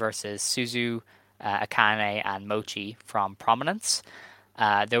Kozen versus Suzu, Akane, and Mochi from Prominence.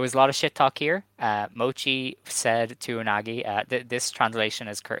 There was a lot of shit talk here. Mochi said to Unagi, this translation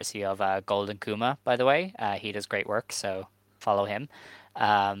is courtesy of Golden Kuma, by the way. He does great work, so follow him.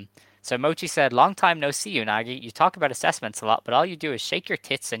 So Mochi said, "Long time no see, Unagi. You talk about assessments a lot, but all you do is shake your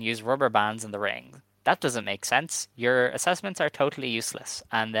tits and use rubber bands in the ring. That doesn't make sense. Your assessments are totally useless."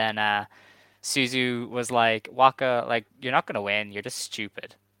 And then Suzu was like, "Waka, like, you're not going to win. You're just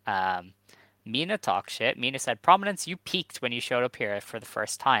stupid." Mina talked shit. Mina said, "Prominence, you peaked when you showed up here for the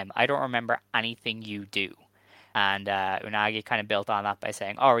first time. I don't remember anything you do." And Unagi kind of built on that by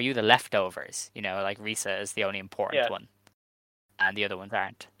saying, "Oh, are you the leftovers? You know, like Risa is the only important one, and the other ones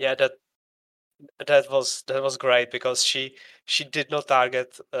aren't." Yeah, that was great because she did not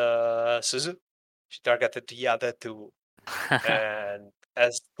target Suzu. She targeted the other two, and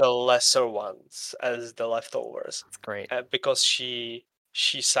as the lesser ones, as the leftovers. That's great. Because she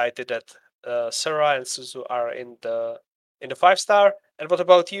cited that Sarah and Suzu are in the 5-star, and what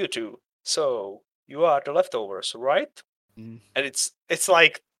about you two? So you are the leftovers, right? And it's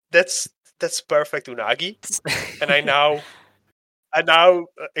like that's perfect, Unagi. And I now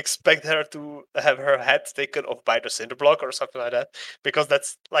expect her to have her head taken off by the cinder block or something like that, because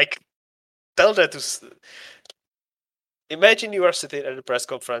that's like, tell that to. Imagine you are sitting at a press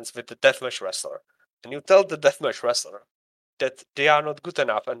conference with the deathmatch wrestler, and you tell the deathmatch wrestler that they are not good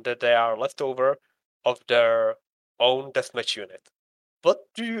enough and that they are leftover of their own deathmatch unit. What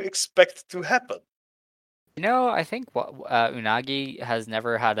do you expect to happen? You know, I think Unagi has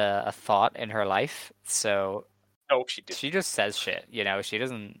never had a thought in her life, so No, she didn't. She just says shit. You know, she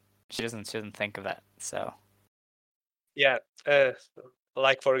doesn't think of it. So yeah,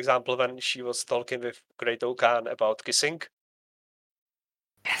 like for example when she was talking with Great Okan about kissing.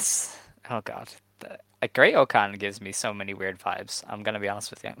 Yes. Oh god. Great Okan gives me so many weird vibes. I'm gonna be honest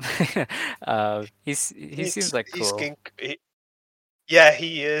with you. He seems like cool. He's king.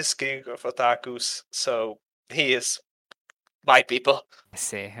 He is king of otakus, so he is my people. I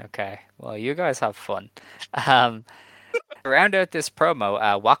see. Okay. Well, you guys have fun. To round out this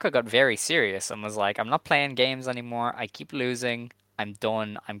promo, Waka got very serious and was like, "I'm not playing games anymore. I keep losing. I'm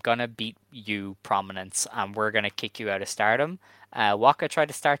done. I'm gonna beat you, Prominence, and we're gonna kick you out of Stardom." Waka tried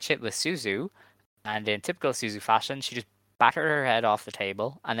to start shit with Suzu, and in typical Suzu fashion, she just battered her head off the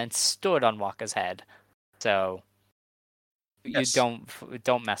table and then stood on Waka's head. So you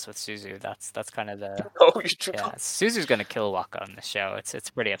don't mess with Suzu. That's kind of the Suzu's gonna kill Waka on the show. It's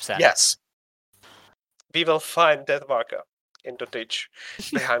pretty upsetting. Yes, we will find that Waka in the ditch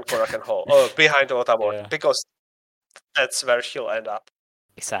behind Korakuen Hall or behind Otamori, because that's where she'll end up.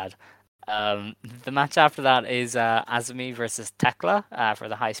 Sad. The match after that is Azumi versus Tekla for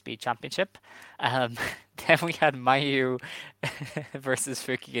the High Speed Championship. Then we had Mayu versus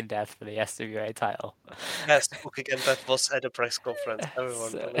Fukigen Death for the SWA title. Yes, Fukigen Death was at a press conference.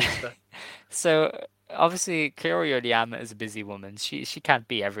 Everyone believes that. So obviously, Kaori Odiyama is a busy woman. She can't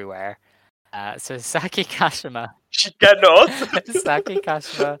be everywhere. So Saki Kashima. She cannot. Saki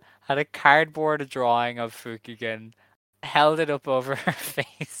Kashima had a cardboard drawing of Fukigen, held it up over her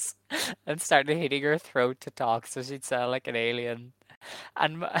face, and started hitting her throat to talk so she'd sound like an alien.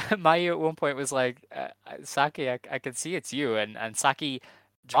 And Mayu at one point was like, "Saki, I can see it's you." And Saki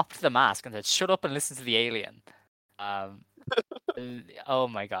dropped the mask and said, "Shut up and listen to the alien." Oh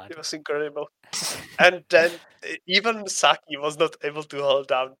my god. It was incredible. And then even Saki was not able to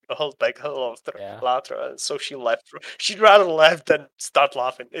hold back her laughter, and so she left. She'd rather laugh than start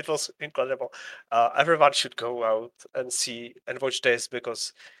laughing. It was incredible. Everyone should go out and see and watch this,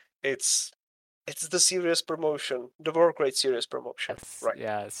 because it's the serious promotion, the work rate serious promotion. Yes, right?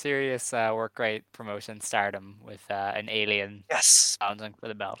 Yeah, serious work rate promotion, Stardom with an alien. Yes. Challenging for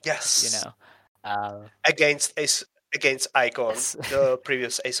the belt. Yes. You know. Against Icon, the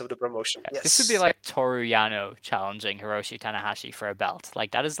previous ace of the promotion. Yes. This would be like Toru Yano challenging Hiroshi Tanahashi for a belt.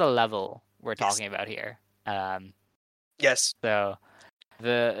 Like, that is the level we're talking about here. Yes. So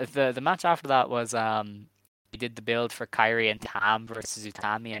the match after that was we did the build for Kairi and Tam versus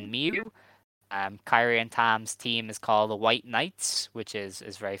Utami and Miyu. Kairi and Tam's team is called the White Knights, which is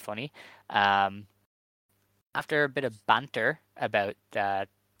very funny. After a bit of banter about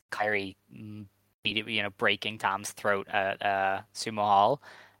Kairi breaking Tam's throat at Sumo Hall,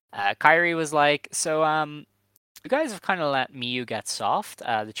 Kairi was like, "So you guys have kind of let Miyu get soft.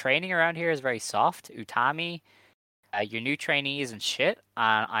 The training around here is very soft. Utami, your new trainee isn't shit,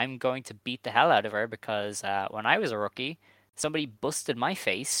 and I'm going to beat the hell out of her because when I was a rookie, somebody busted my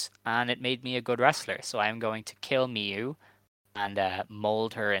face and it made me a good wrestler. So I'm going to kill Miyu and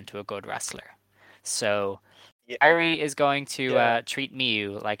mold her into a good wrestler." So Kairi is going to treat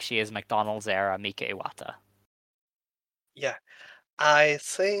Miyu like she is McDonald's era Mika Iwata. Yeah. I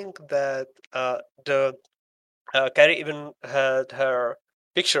think that the Kairi even had her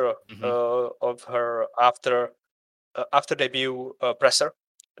picture of her after debut presser,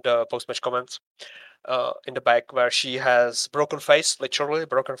 the post match comments in the back, where she has broken face, literally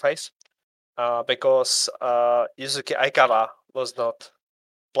broken face, because Yuzuki Aikara was not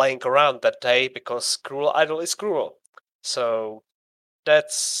playing around that day because Cruel Idol is cruel. So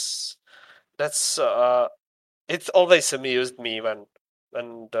that's it always amused me when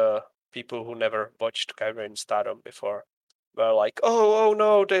the people who never watched Kairi in Stardom before were like, oh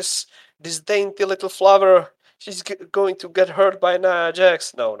no, this dainty little flower, she's going to get hurt by Nia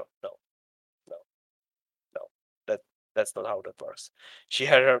Jax. No. That's not how that works. She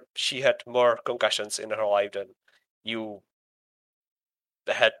had more concussions in her life than you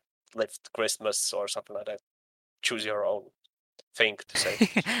had lived Christmas or something like that. Choose your own thing to say.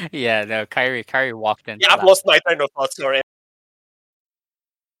 Yeah, no, Kairi walked into Yeah, I've lost my train of thought. Sorry.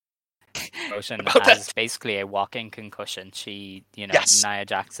 Concussion About as that. basically a walking concussion. She, Yes. Nia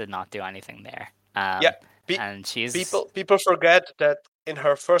Jax did not do anything there. Yeah. And she's People forget that in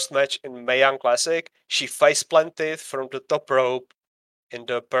her first match in Mae Young Classic, she face planted from the top rope in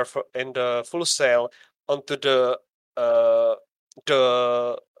the full sail onto the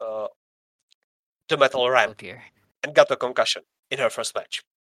metal ramp dear. and got a concussion in her first match.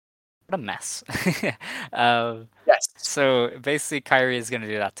 What a mess. Yes. So basically, Kairi is going to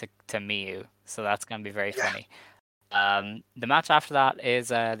do that to Miyu. So that's going to be very funny. The match after that is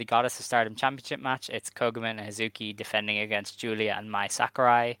the Goddess of Stardom Championship match. It's Koguma and Hazuki defending against Julia and Mai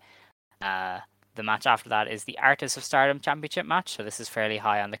Sakurai. The match after that is the Artist of Stardom Championship match. So this is fairly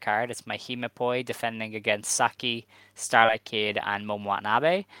high on the card. It's Mahime Poi defending against Saki, Starlight Kid, and Momo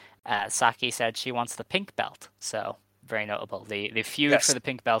Watanabe. Saki said she wants the pink belt. So very notable. The feud for the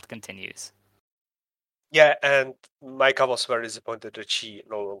pink belt continues. Yeah, and Maika was very disappointed that she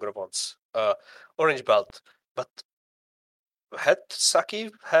no longer wants orange belt. But had Saki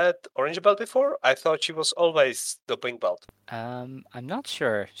had orange belt before? I thought she was always the pink belt. I'm not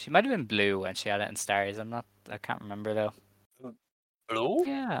sure. She might have been blue when she had it in Stars. I can't remember though. Blue?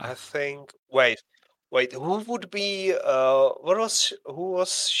 Yeah. I think. Wait. Who would be? Who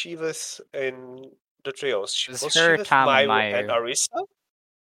was she with in the trios? It was Was her, she with Tam, and Mayu and Mayu. Arisa?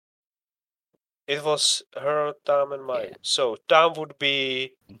 It was her, Tam, and Mayu. Yeah. So Tam would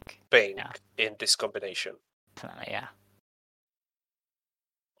be pink Yeah. in this combination. Yeah.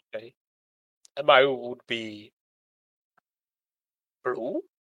 Okay. And Mayu would be blue?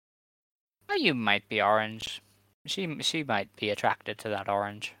 Mayu might be orange. She might be attracted to that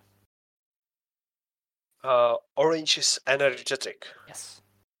orange. Orange is energetic. Yes.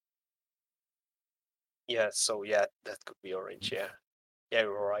 Yeah, so yeah, that could be orange, yeah. Yeah,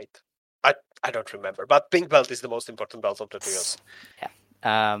 you're right. I don't remember, but pink belt is the most important belt of the trios.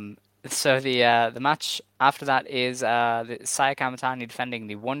 Yeah. So the match after that is the Saya Kamatani defending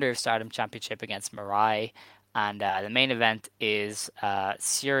the Wonder of Stardom Championship against Mirai, and the main event is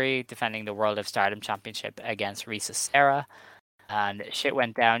Syuri defending the World of Stardom Championship against Risa Sera. And shit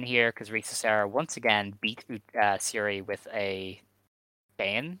went down here because Risa Sera once again beat Syuri with a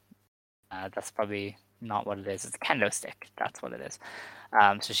cane. That's probably not what it is. It's a kendo stick. That's what it is.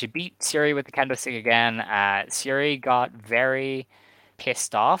 So she beat Syuri with the kendo stick again. Syuri got very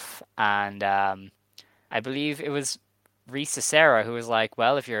pissed off, and I believe it was Risa Sera who was like,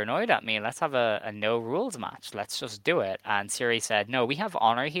 well, if you're annoyed at me, let's have a no rules match. Let's just do it. And Syuri said, no, we have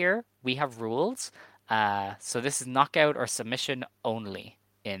honor here. We have rules. So this is knockout or submission only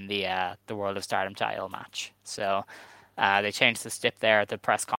in the World of Stardom title match. So they changed the stip there at the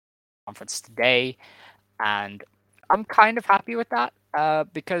press conference today, and I'm kind of happy with that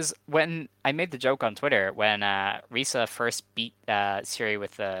because when I made the joke on Twitter when Risa first beat Syuri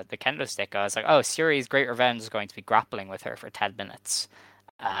with the kendo stick, I was like, oh, Syuri's Great Revenge is going to be grappling with her for 10 minutes.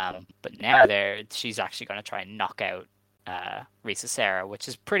 But now she's actually going to try and knock out Risa Sera, which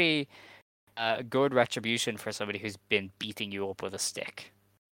is pretty good retribution for somebody who's been beating you up with a stick.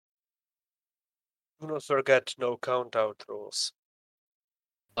 Do not forget no count out rules.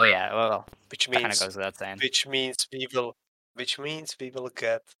 Oh yeah, well, which kind of means goes without saying. which means we will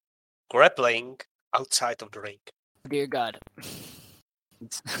get grappling outside of the ring. Dear God.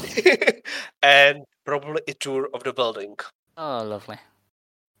 And probably a tour of the building. Oh, lovely.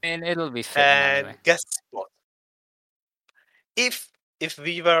 I mean, it'll be fitting And anyway. guest spot. If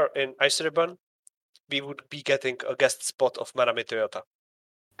we were in Ice Ribbon, we would be getting a guest spot of Manami Toyota.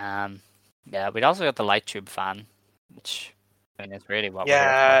 Yeah, we'd also got the Light Tube fan, which I mean is really what we're here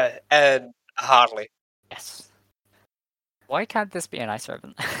Yeah, and Harley. for. Yes. Why can't this be an Ice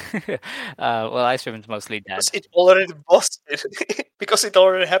Ribbon? Well, Ice Ribbon's mostly dead. Because it already was. Because it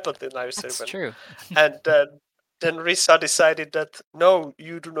already happened in Ice That's Ribbon. true. And then Risa decided that, no,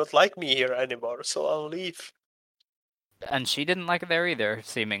 you do not like me here anymore, so I'll leave. And she didn't like it there either,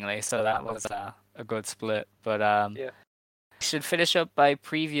 seemingly. So that was a good split. But Yeah. should finish up by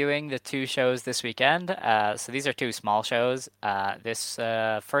previewing the two shows this weekend. So these are two small shows. This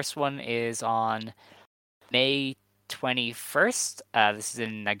first one is on May 21st. This is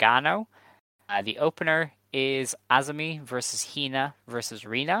in Nagano. The opener is Azumi versus Hina versus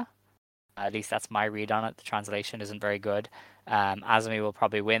Rina. At least that's my read on it. The translation isn't very good. Azumi will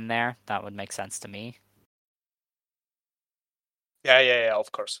probably win there. That would make sense to me. Yeah,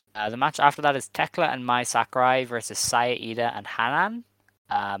 of course. The match after that is Tekla and Mai Sakurai versus Saya Ida and Hanan.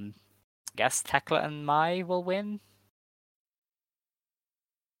 I guess Tekla and Mai will win.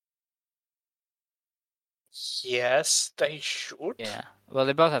 Yes, they should. Yeah. Well,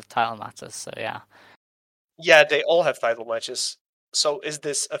 they both have title matches, so yeah. Yeah, they all have title matches. So is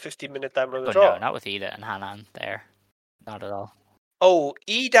this a 15-minute time limit But draw? no, not with Ida and Hanan there. Not at all. Oh,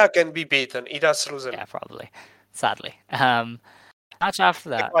 Ida can be beaten. Ida's losing. Yeah, probably. Sadly. Match after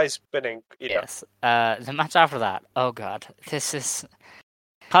that. Tekla is winning Ida. Yes. The match after that. Oh god. This is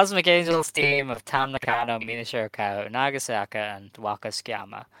Cosmic Angels team of Tam Nakano, Mina Shirakawa, Nagasaka, and Waka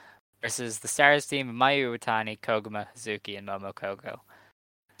Tsukiyama versus the Stars team of Mayu Iwatani, Koguma, Hazuki, and Momo Kogo.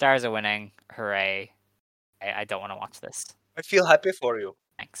 Stars are winning. Hooray. I don't want to watch this. I feel happy for you.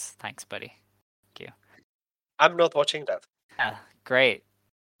 Thanks, buddy. Thank you. I'm not watching that. Yeah, great.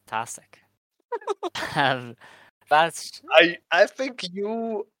 Fantastic. That's I think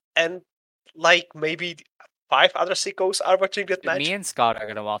you and like maybe 5 other sickos are watching that match. me and Scott are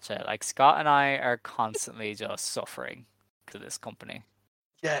gonna watch it. Like Scott and I are constantly just suffering to this company.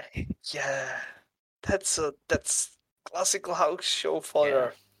 Yeah. That's classical house show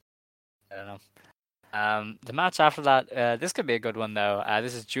fodder. I don't know. The match after that, this could be a good one though.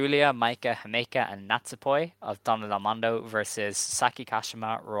 This is Julia, Maika, Himeka, and Natsupoi of Donna Del Mondo versus Saki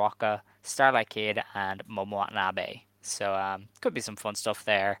Kashima, Ruaka, Starlight Kid, and Momo Watanabe. So could be some fun stuff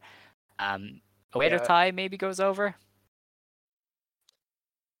there. Oedo Tai maybe goes over.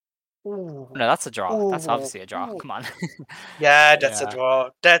 Ooh. No, that's a draw. That's Ooh. obviously a draw. Ooh. Come on. Yeah, that's Yeah. a draw.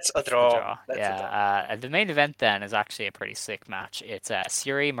 That's a That's the draw. draw. That's a draw. Yeah. The main event then is actually a pretty sick match. It's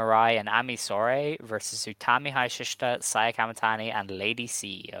Siri, Mirai, and Ami Sore versus Utami Hayashishita, Saya Kamatani, and Lady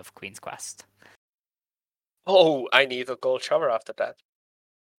C of Queen's Quest. Oh, I need a gold shower after that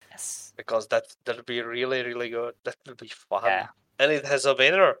Yes. because that'll be really, really good. That will be fun. Yeah. And it has a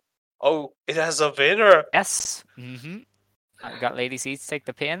winner. Oh, it has a winner. Yes. I got Lady C to take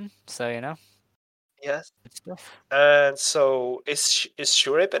the pin, so you know. Yes. Good stuff. And so is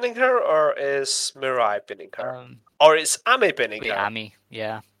Shuri pinning her or is Mirai pinning her? Um, Or is Ami pinning yeah, her? Ami.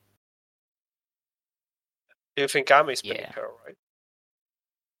 Yeah. Do you think Ami's pinning Yeah. her, right?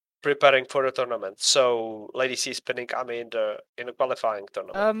 Preparing for the tournament. So Lady C is pinning Ami in the qualifying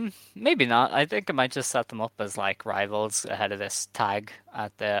tournament. Maybe not. I think I might just set them up as like rivals ahead of this tag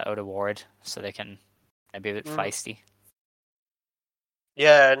at the Oda Award, so they can be a bit feisty.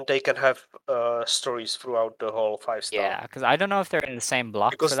 Yeah, and they can have stories throughout the whole 5-star. Yeah, because I don't know if they're in the same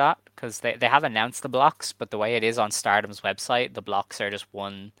block Because- for that, because they have announced the blocks, but the way it is on Stardom's website, the blocks are just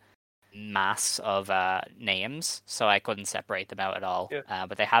one mass of names, so I couldn't separate them out at all. Yeah.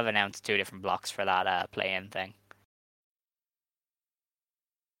 But they have announced 2 different blocks for that play-in thing.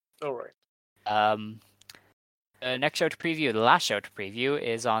 All right. The next show to preview, the last show to preview,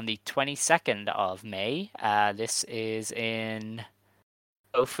 is on the 22nd of May. This is in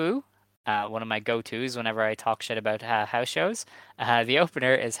Tofu, one of my go-tos whenever I talk shit about house shows. The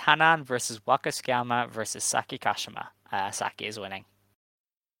opener is Hanan versus Waka Tsukiyama versus Saki Kashima. Saki is winning.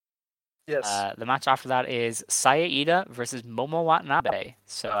 Yes. The match after that is Saya Ida versus Momo Watanabe.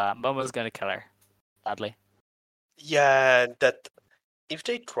 So Momo's going to kill her, sadly. Yeah, that if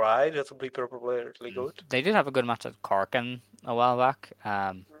they try, that would be probably really good. They did have a good match at Corkin a while back,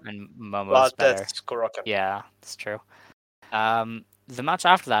 and Momo's But better. that's Kurokan. Yeah, it's true. The match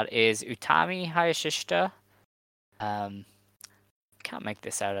after that is Utami Hayashishita. Can't make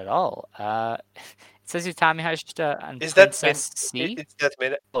this out at all. It says Utami Hayashishita and Is that Princess C. It's that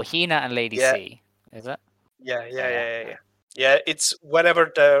minute. Oh, Hina and Lady Yeah. C. Is it? Yeah. Yeah, it's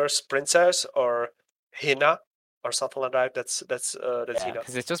whenever there's Princess or Hina or something like that. That's Yeah, Hina.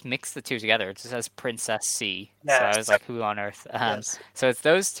 because it just mixed the two together. It just says Princess C. So Yes. I was like, who on earth? Yes. So it's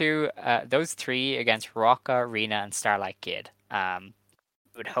those three against Rocka, Rina, and Starlight Kid.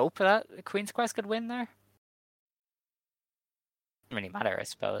 Would hope that Queen's Quest could win there. Doesn't really matter, I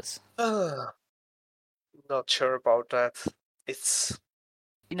suppose. Not sure about that. it's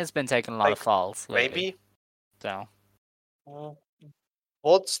Tina's been taking a lot of like, falls lately, maybe. so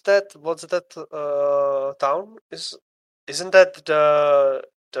What's that town? Isn't that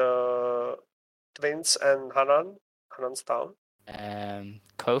the twins and Hanan's town?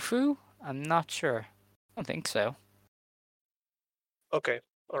 Kofu? I'm not sure. I don't think so. Okay,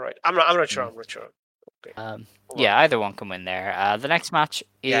 all right. I'm not sure. Mm. I'm not sure. Okay. Yeah, either one can win there. The next match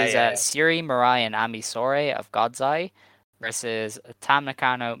is Yeah. Siri Mirai and Ami Sore of God's Eye versus Tam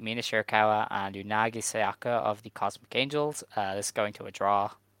Nakano, Mina Shirakawa, and Unagi Sayaka of the Cosmic Angels. This is going to a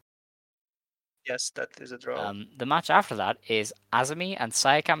draw. Yes, that is a draw. The match after that is Azumi and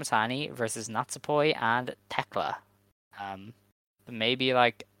Saya Kamatani versus Natsupoi and Tekla. Maybe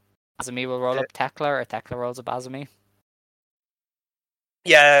like Azumi will roll up Tekla, or Tekla rolls up Azumi.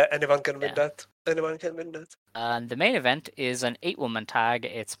 Yeah, anyone can win that. Anyone can win that. And the main event is an 8-woman tag.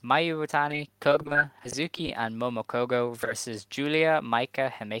 It's Mayu Watani, Koguma, Hazuki, and Momo Kogo versus Julia,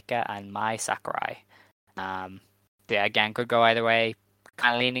 Maika, Himeka, and Mai Sakurai. Yeah, again, could go either way.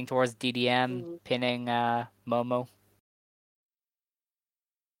 Kind of leaning towards DDM, pinning Momo.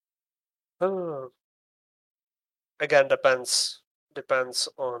 Again, depends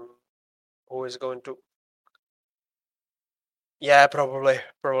on who is going to. Yeah, probably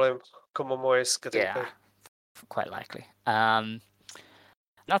Komomo is getting Yeah, quite likely.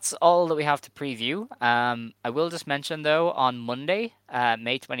 That's all that we have to preview. I will just mention, though, on Monday,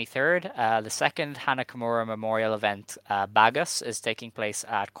 May 23rd, the second Hana Kimura Memorial event, Bagus, is taking place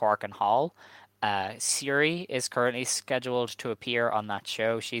at Corkin Hall. Siri is currently scheduled to appear on that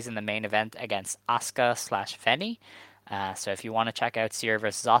show. She's in the main event against Asuka/Feni. So if you want to check out Siri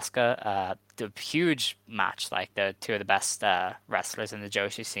versus Asuka, the huge match, like the two of the best wrestlers in the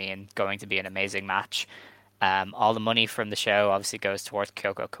Joshi scene, going to be an amazing match. All the money from the show obviously goes towards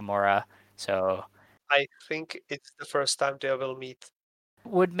Kyoko Kimura. So I think it's the first time they will meet.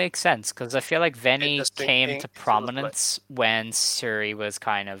 Would make sense, because I feel like Veni just came thinking to it was prominence when Suri was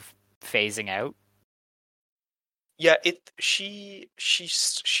kind of phasing out. Yeah, she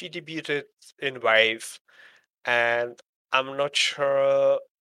debuted in Wave, and I'm not sure.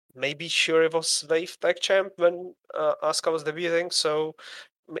 Maybe Shuri was Wave Tag Champ when Asuka was debuting. So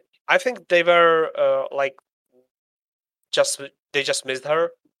I think they were like they just missed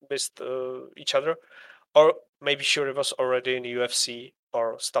each other, or maybe Shuri was already in UFC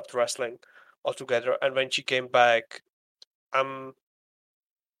or stopped wrestling altogether. And when she came back, I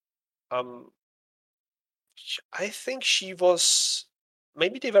think she was.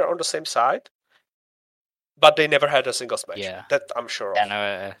 Maybe they were on the same side, but they never had a singles match. Yeah, that I'm sure Yeah, of.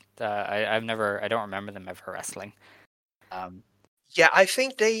 no, I don't remember them ever wrestling. Yeah, I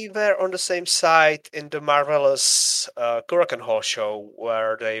think they were on the same side in the marvelous Korakuen Hall show,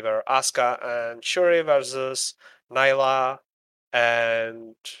 where they were Asuka and Shuri versus Nyla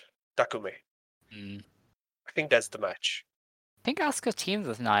and Takumi. I think that's the match. I think Asuka teamed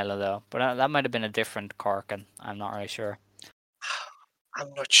with Nyla, though, but that might have been a different Corkin. I'm not really sure.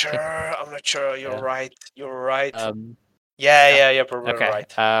 I'm not sure. You're right. Yeah, you're probably okay.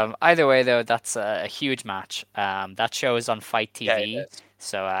 right. Either way, though, that's a huge match. That show is on Fight TV, Yeah,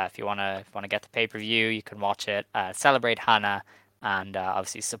 so if you wanna get the pay-per-view, you can watch it. Celebrate Hana, and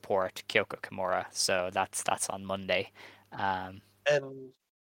obviously support Kyoko Kimura. So that's on Monday. And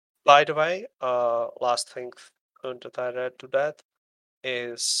by the way, last thing to add to that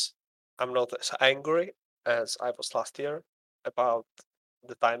is I'm not as angry as I was last year about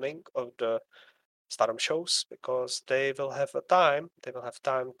the timing of the Stardom shows, because they will have time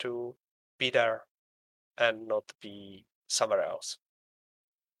to be there and not be somewhere else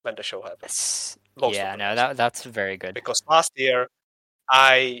when the show happens. That's very good. Because last year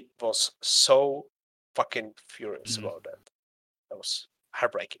I was so fucking furious about that. That was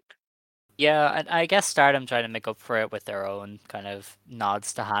heartbreaking. Yeah, and I guess Stardom tried to make up for it with their own kind of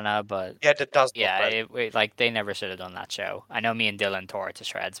nods to Hana, but yeah, that does. Yeah, like they never should have done that show. I know me and Dylan tore it to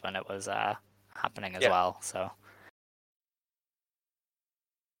shreds when it was happening as well. So,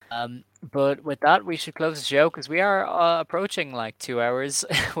 but with that, we should close the show because we are approaching like 2 hours,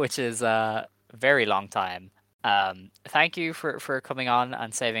 which is a very long time. Thank you for coming on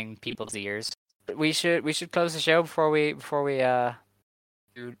and saving people's ears. We should close the show before we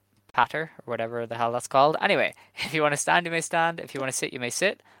do patter or whatever the hell that's called. Anyway, if you want to stand, you may stand. If you want to sit, you may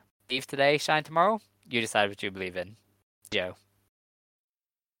sit. Believe today, shine tomorrow. You decide what you believe in. Joe.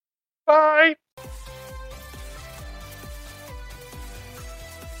 Bye.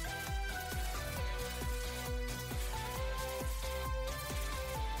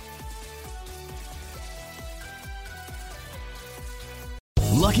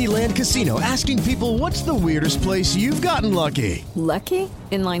 Lucky Land Casino, asking people, what's the weirdest place you've gotten lucky? Lucky?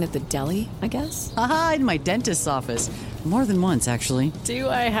 In line at the deli, I guess? Aha, in my dentist's office. More than once, actually. Do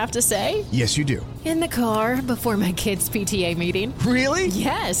I have to say? Yes, you do. In the car before my kids' PTA meeting. Really?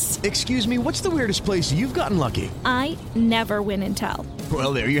 Yes. Excuse me, what's the weirdest place you've gotten lucky? I never win and tell.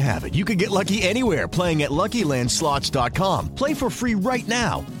 Well, there you have it. You can get lucky anywhere, playing at LuckyLandSlots.com. Play for free right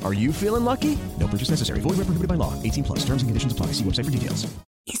now. Are you feeling lucky? No purchase necessary. Void where prohibited by law. 18 plus. Terms and conditions apply. See website for details.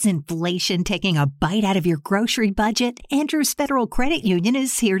 Is inflation taking a bite out of your grocery budget? Andrews Federal Credit Union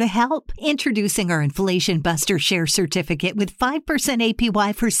is here to help. Introducing our Inflation Buster Share Certificate with 5%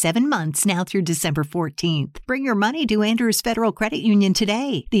 APY for 7 months now through December 14th. Bring your money to Andrews Federal Credit Union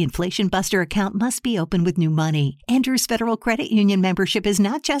today. The Inflation Buster account must be open with new money. Andrews Federal Credit Union membership is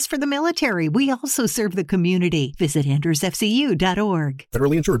not just for the military. We also serve the community. Visit andrewsfcu.org.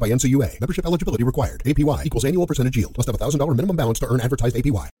 Federally insured by NCUA. Membership eligibility required. APY equals annual percentage yield. Must have $1,000 minimum balance to earn advertised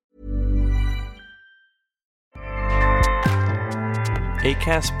APY.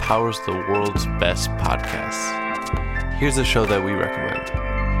 Acast powers the world's best podcasts. Here's a show that we recommend.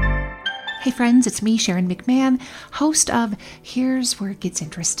 Hey friends, it's me, Sharon McMahon, host of Here's Where It Gets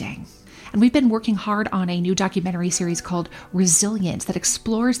Interesting. And we've been working hard on a new documentary series called Resilience that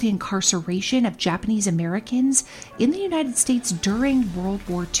explores the incarceration of Japanese Americans in the United States during World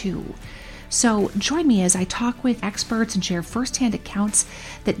War II. So join me as I talk with experts and share firsthand accounts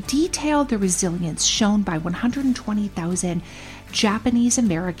that detail the resilience shown by 120,000 Japanese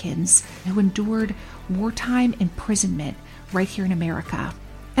Americans who endured wartime imprisonment right here in America.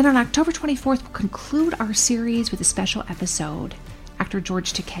 And on October 24th, we'll conclude our series with a special episode. Actor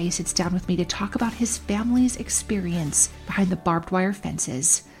George Takei sits down with me to talk about his family's experience behind the barbed wire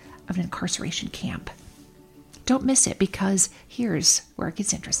fences of an incarceration camp. Don't miss it, because here's where it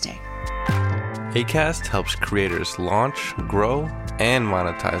gets interesting. Acast helps creators launch, grow, and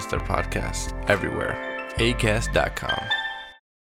monetize their podcasts everywhere. Acast.com.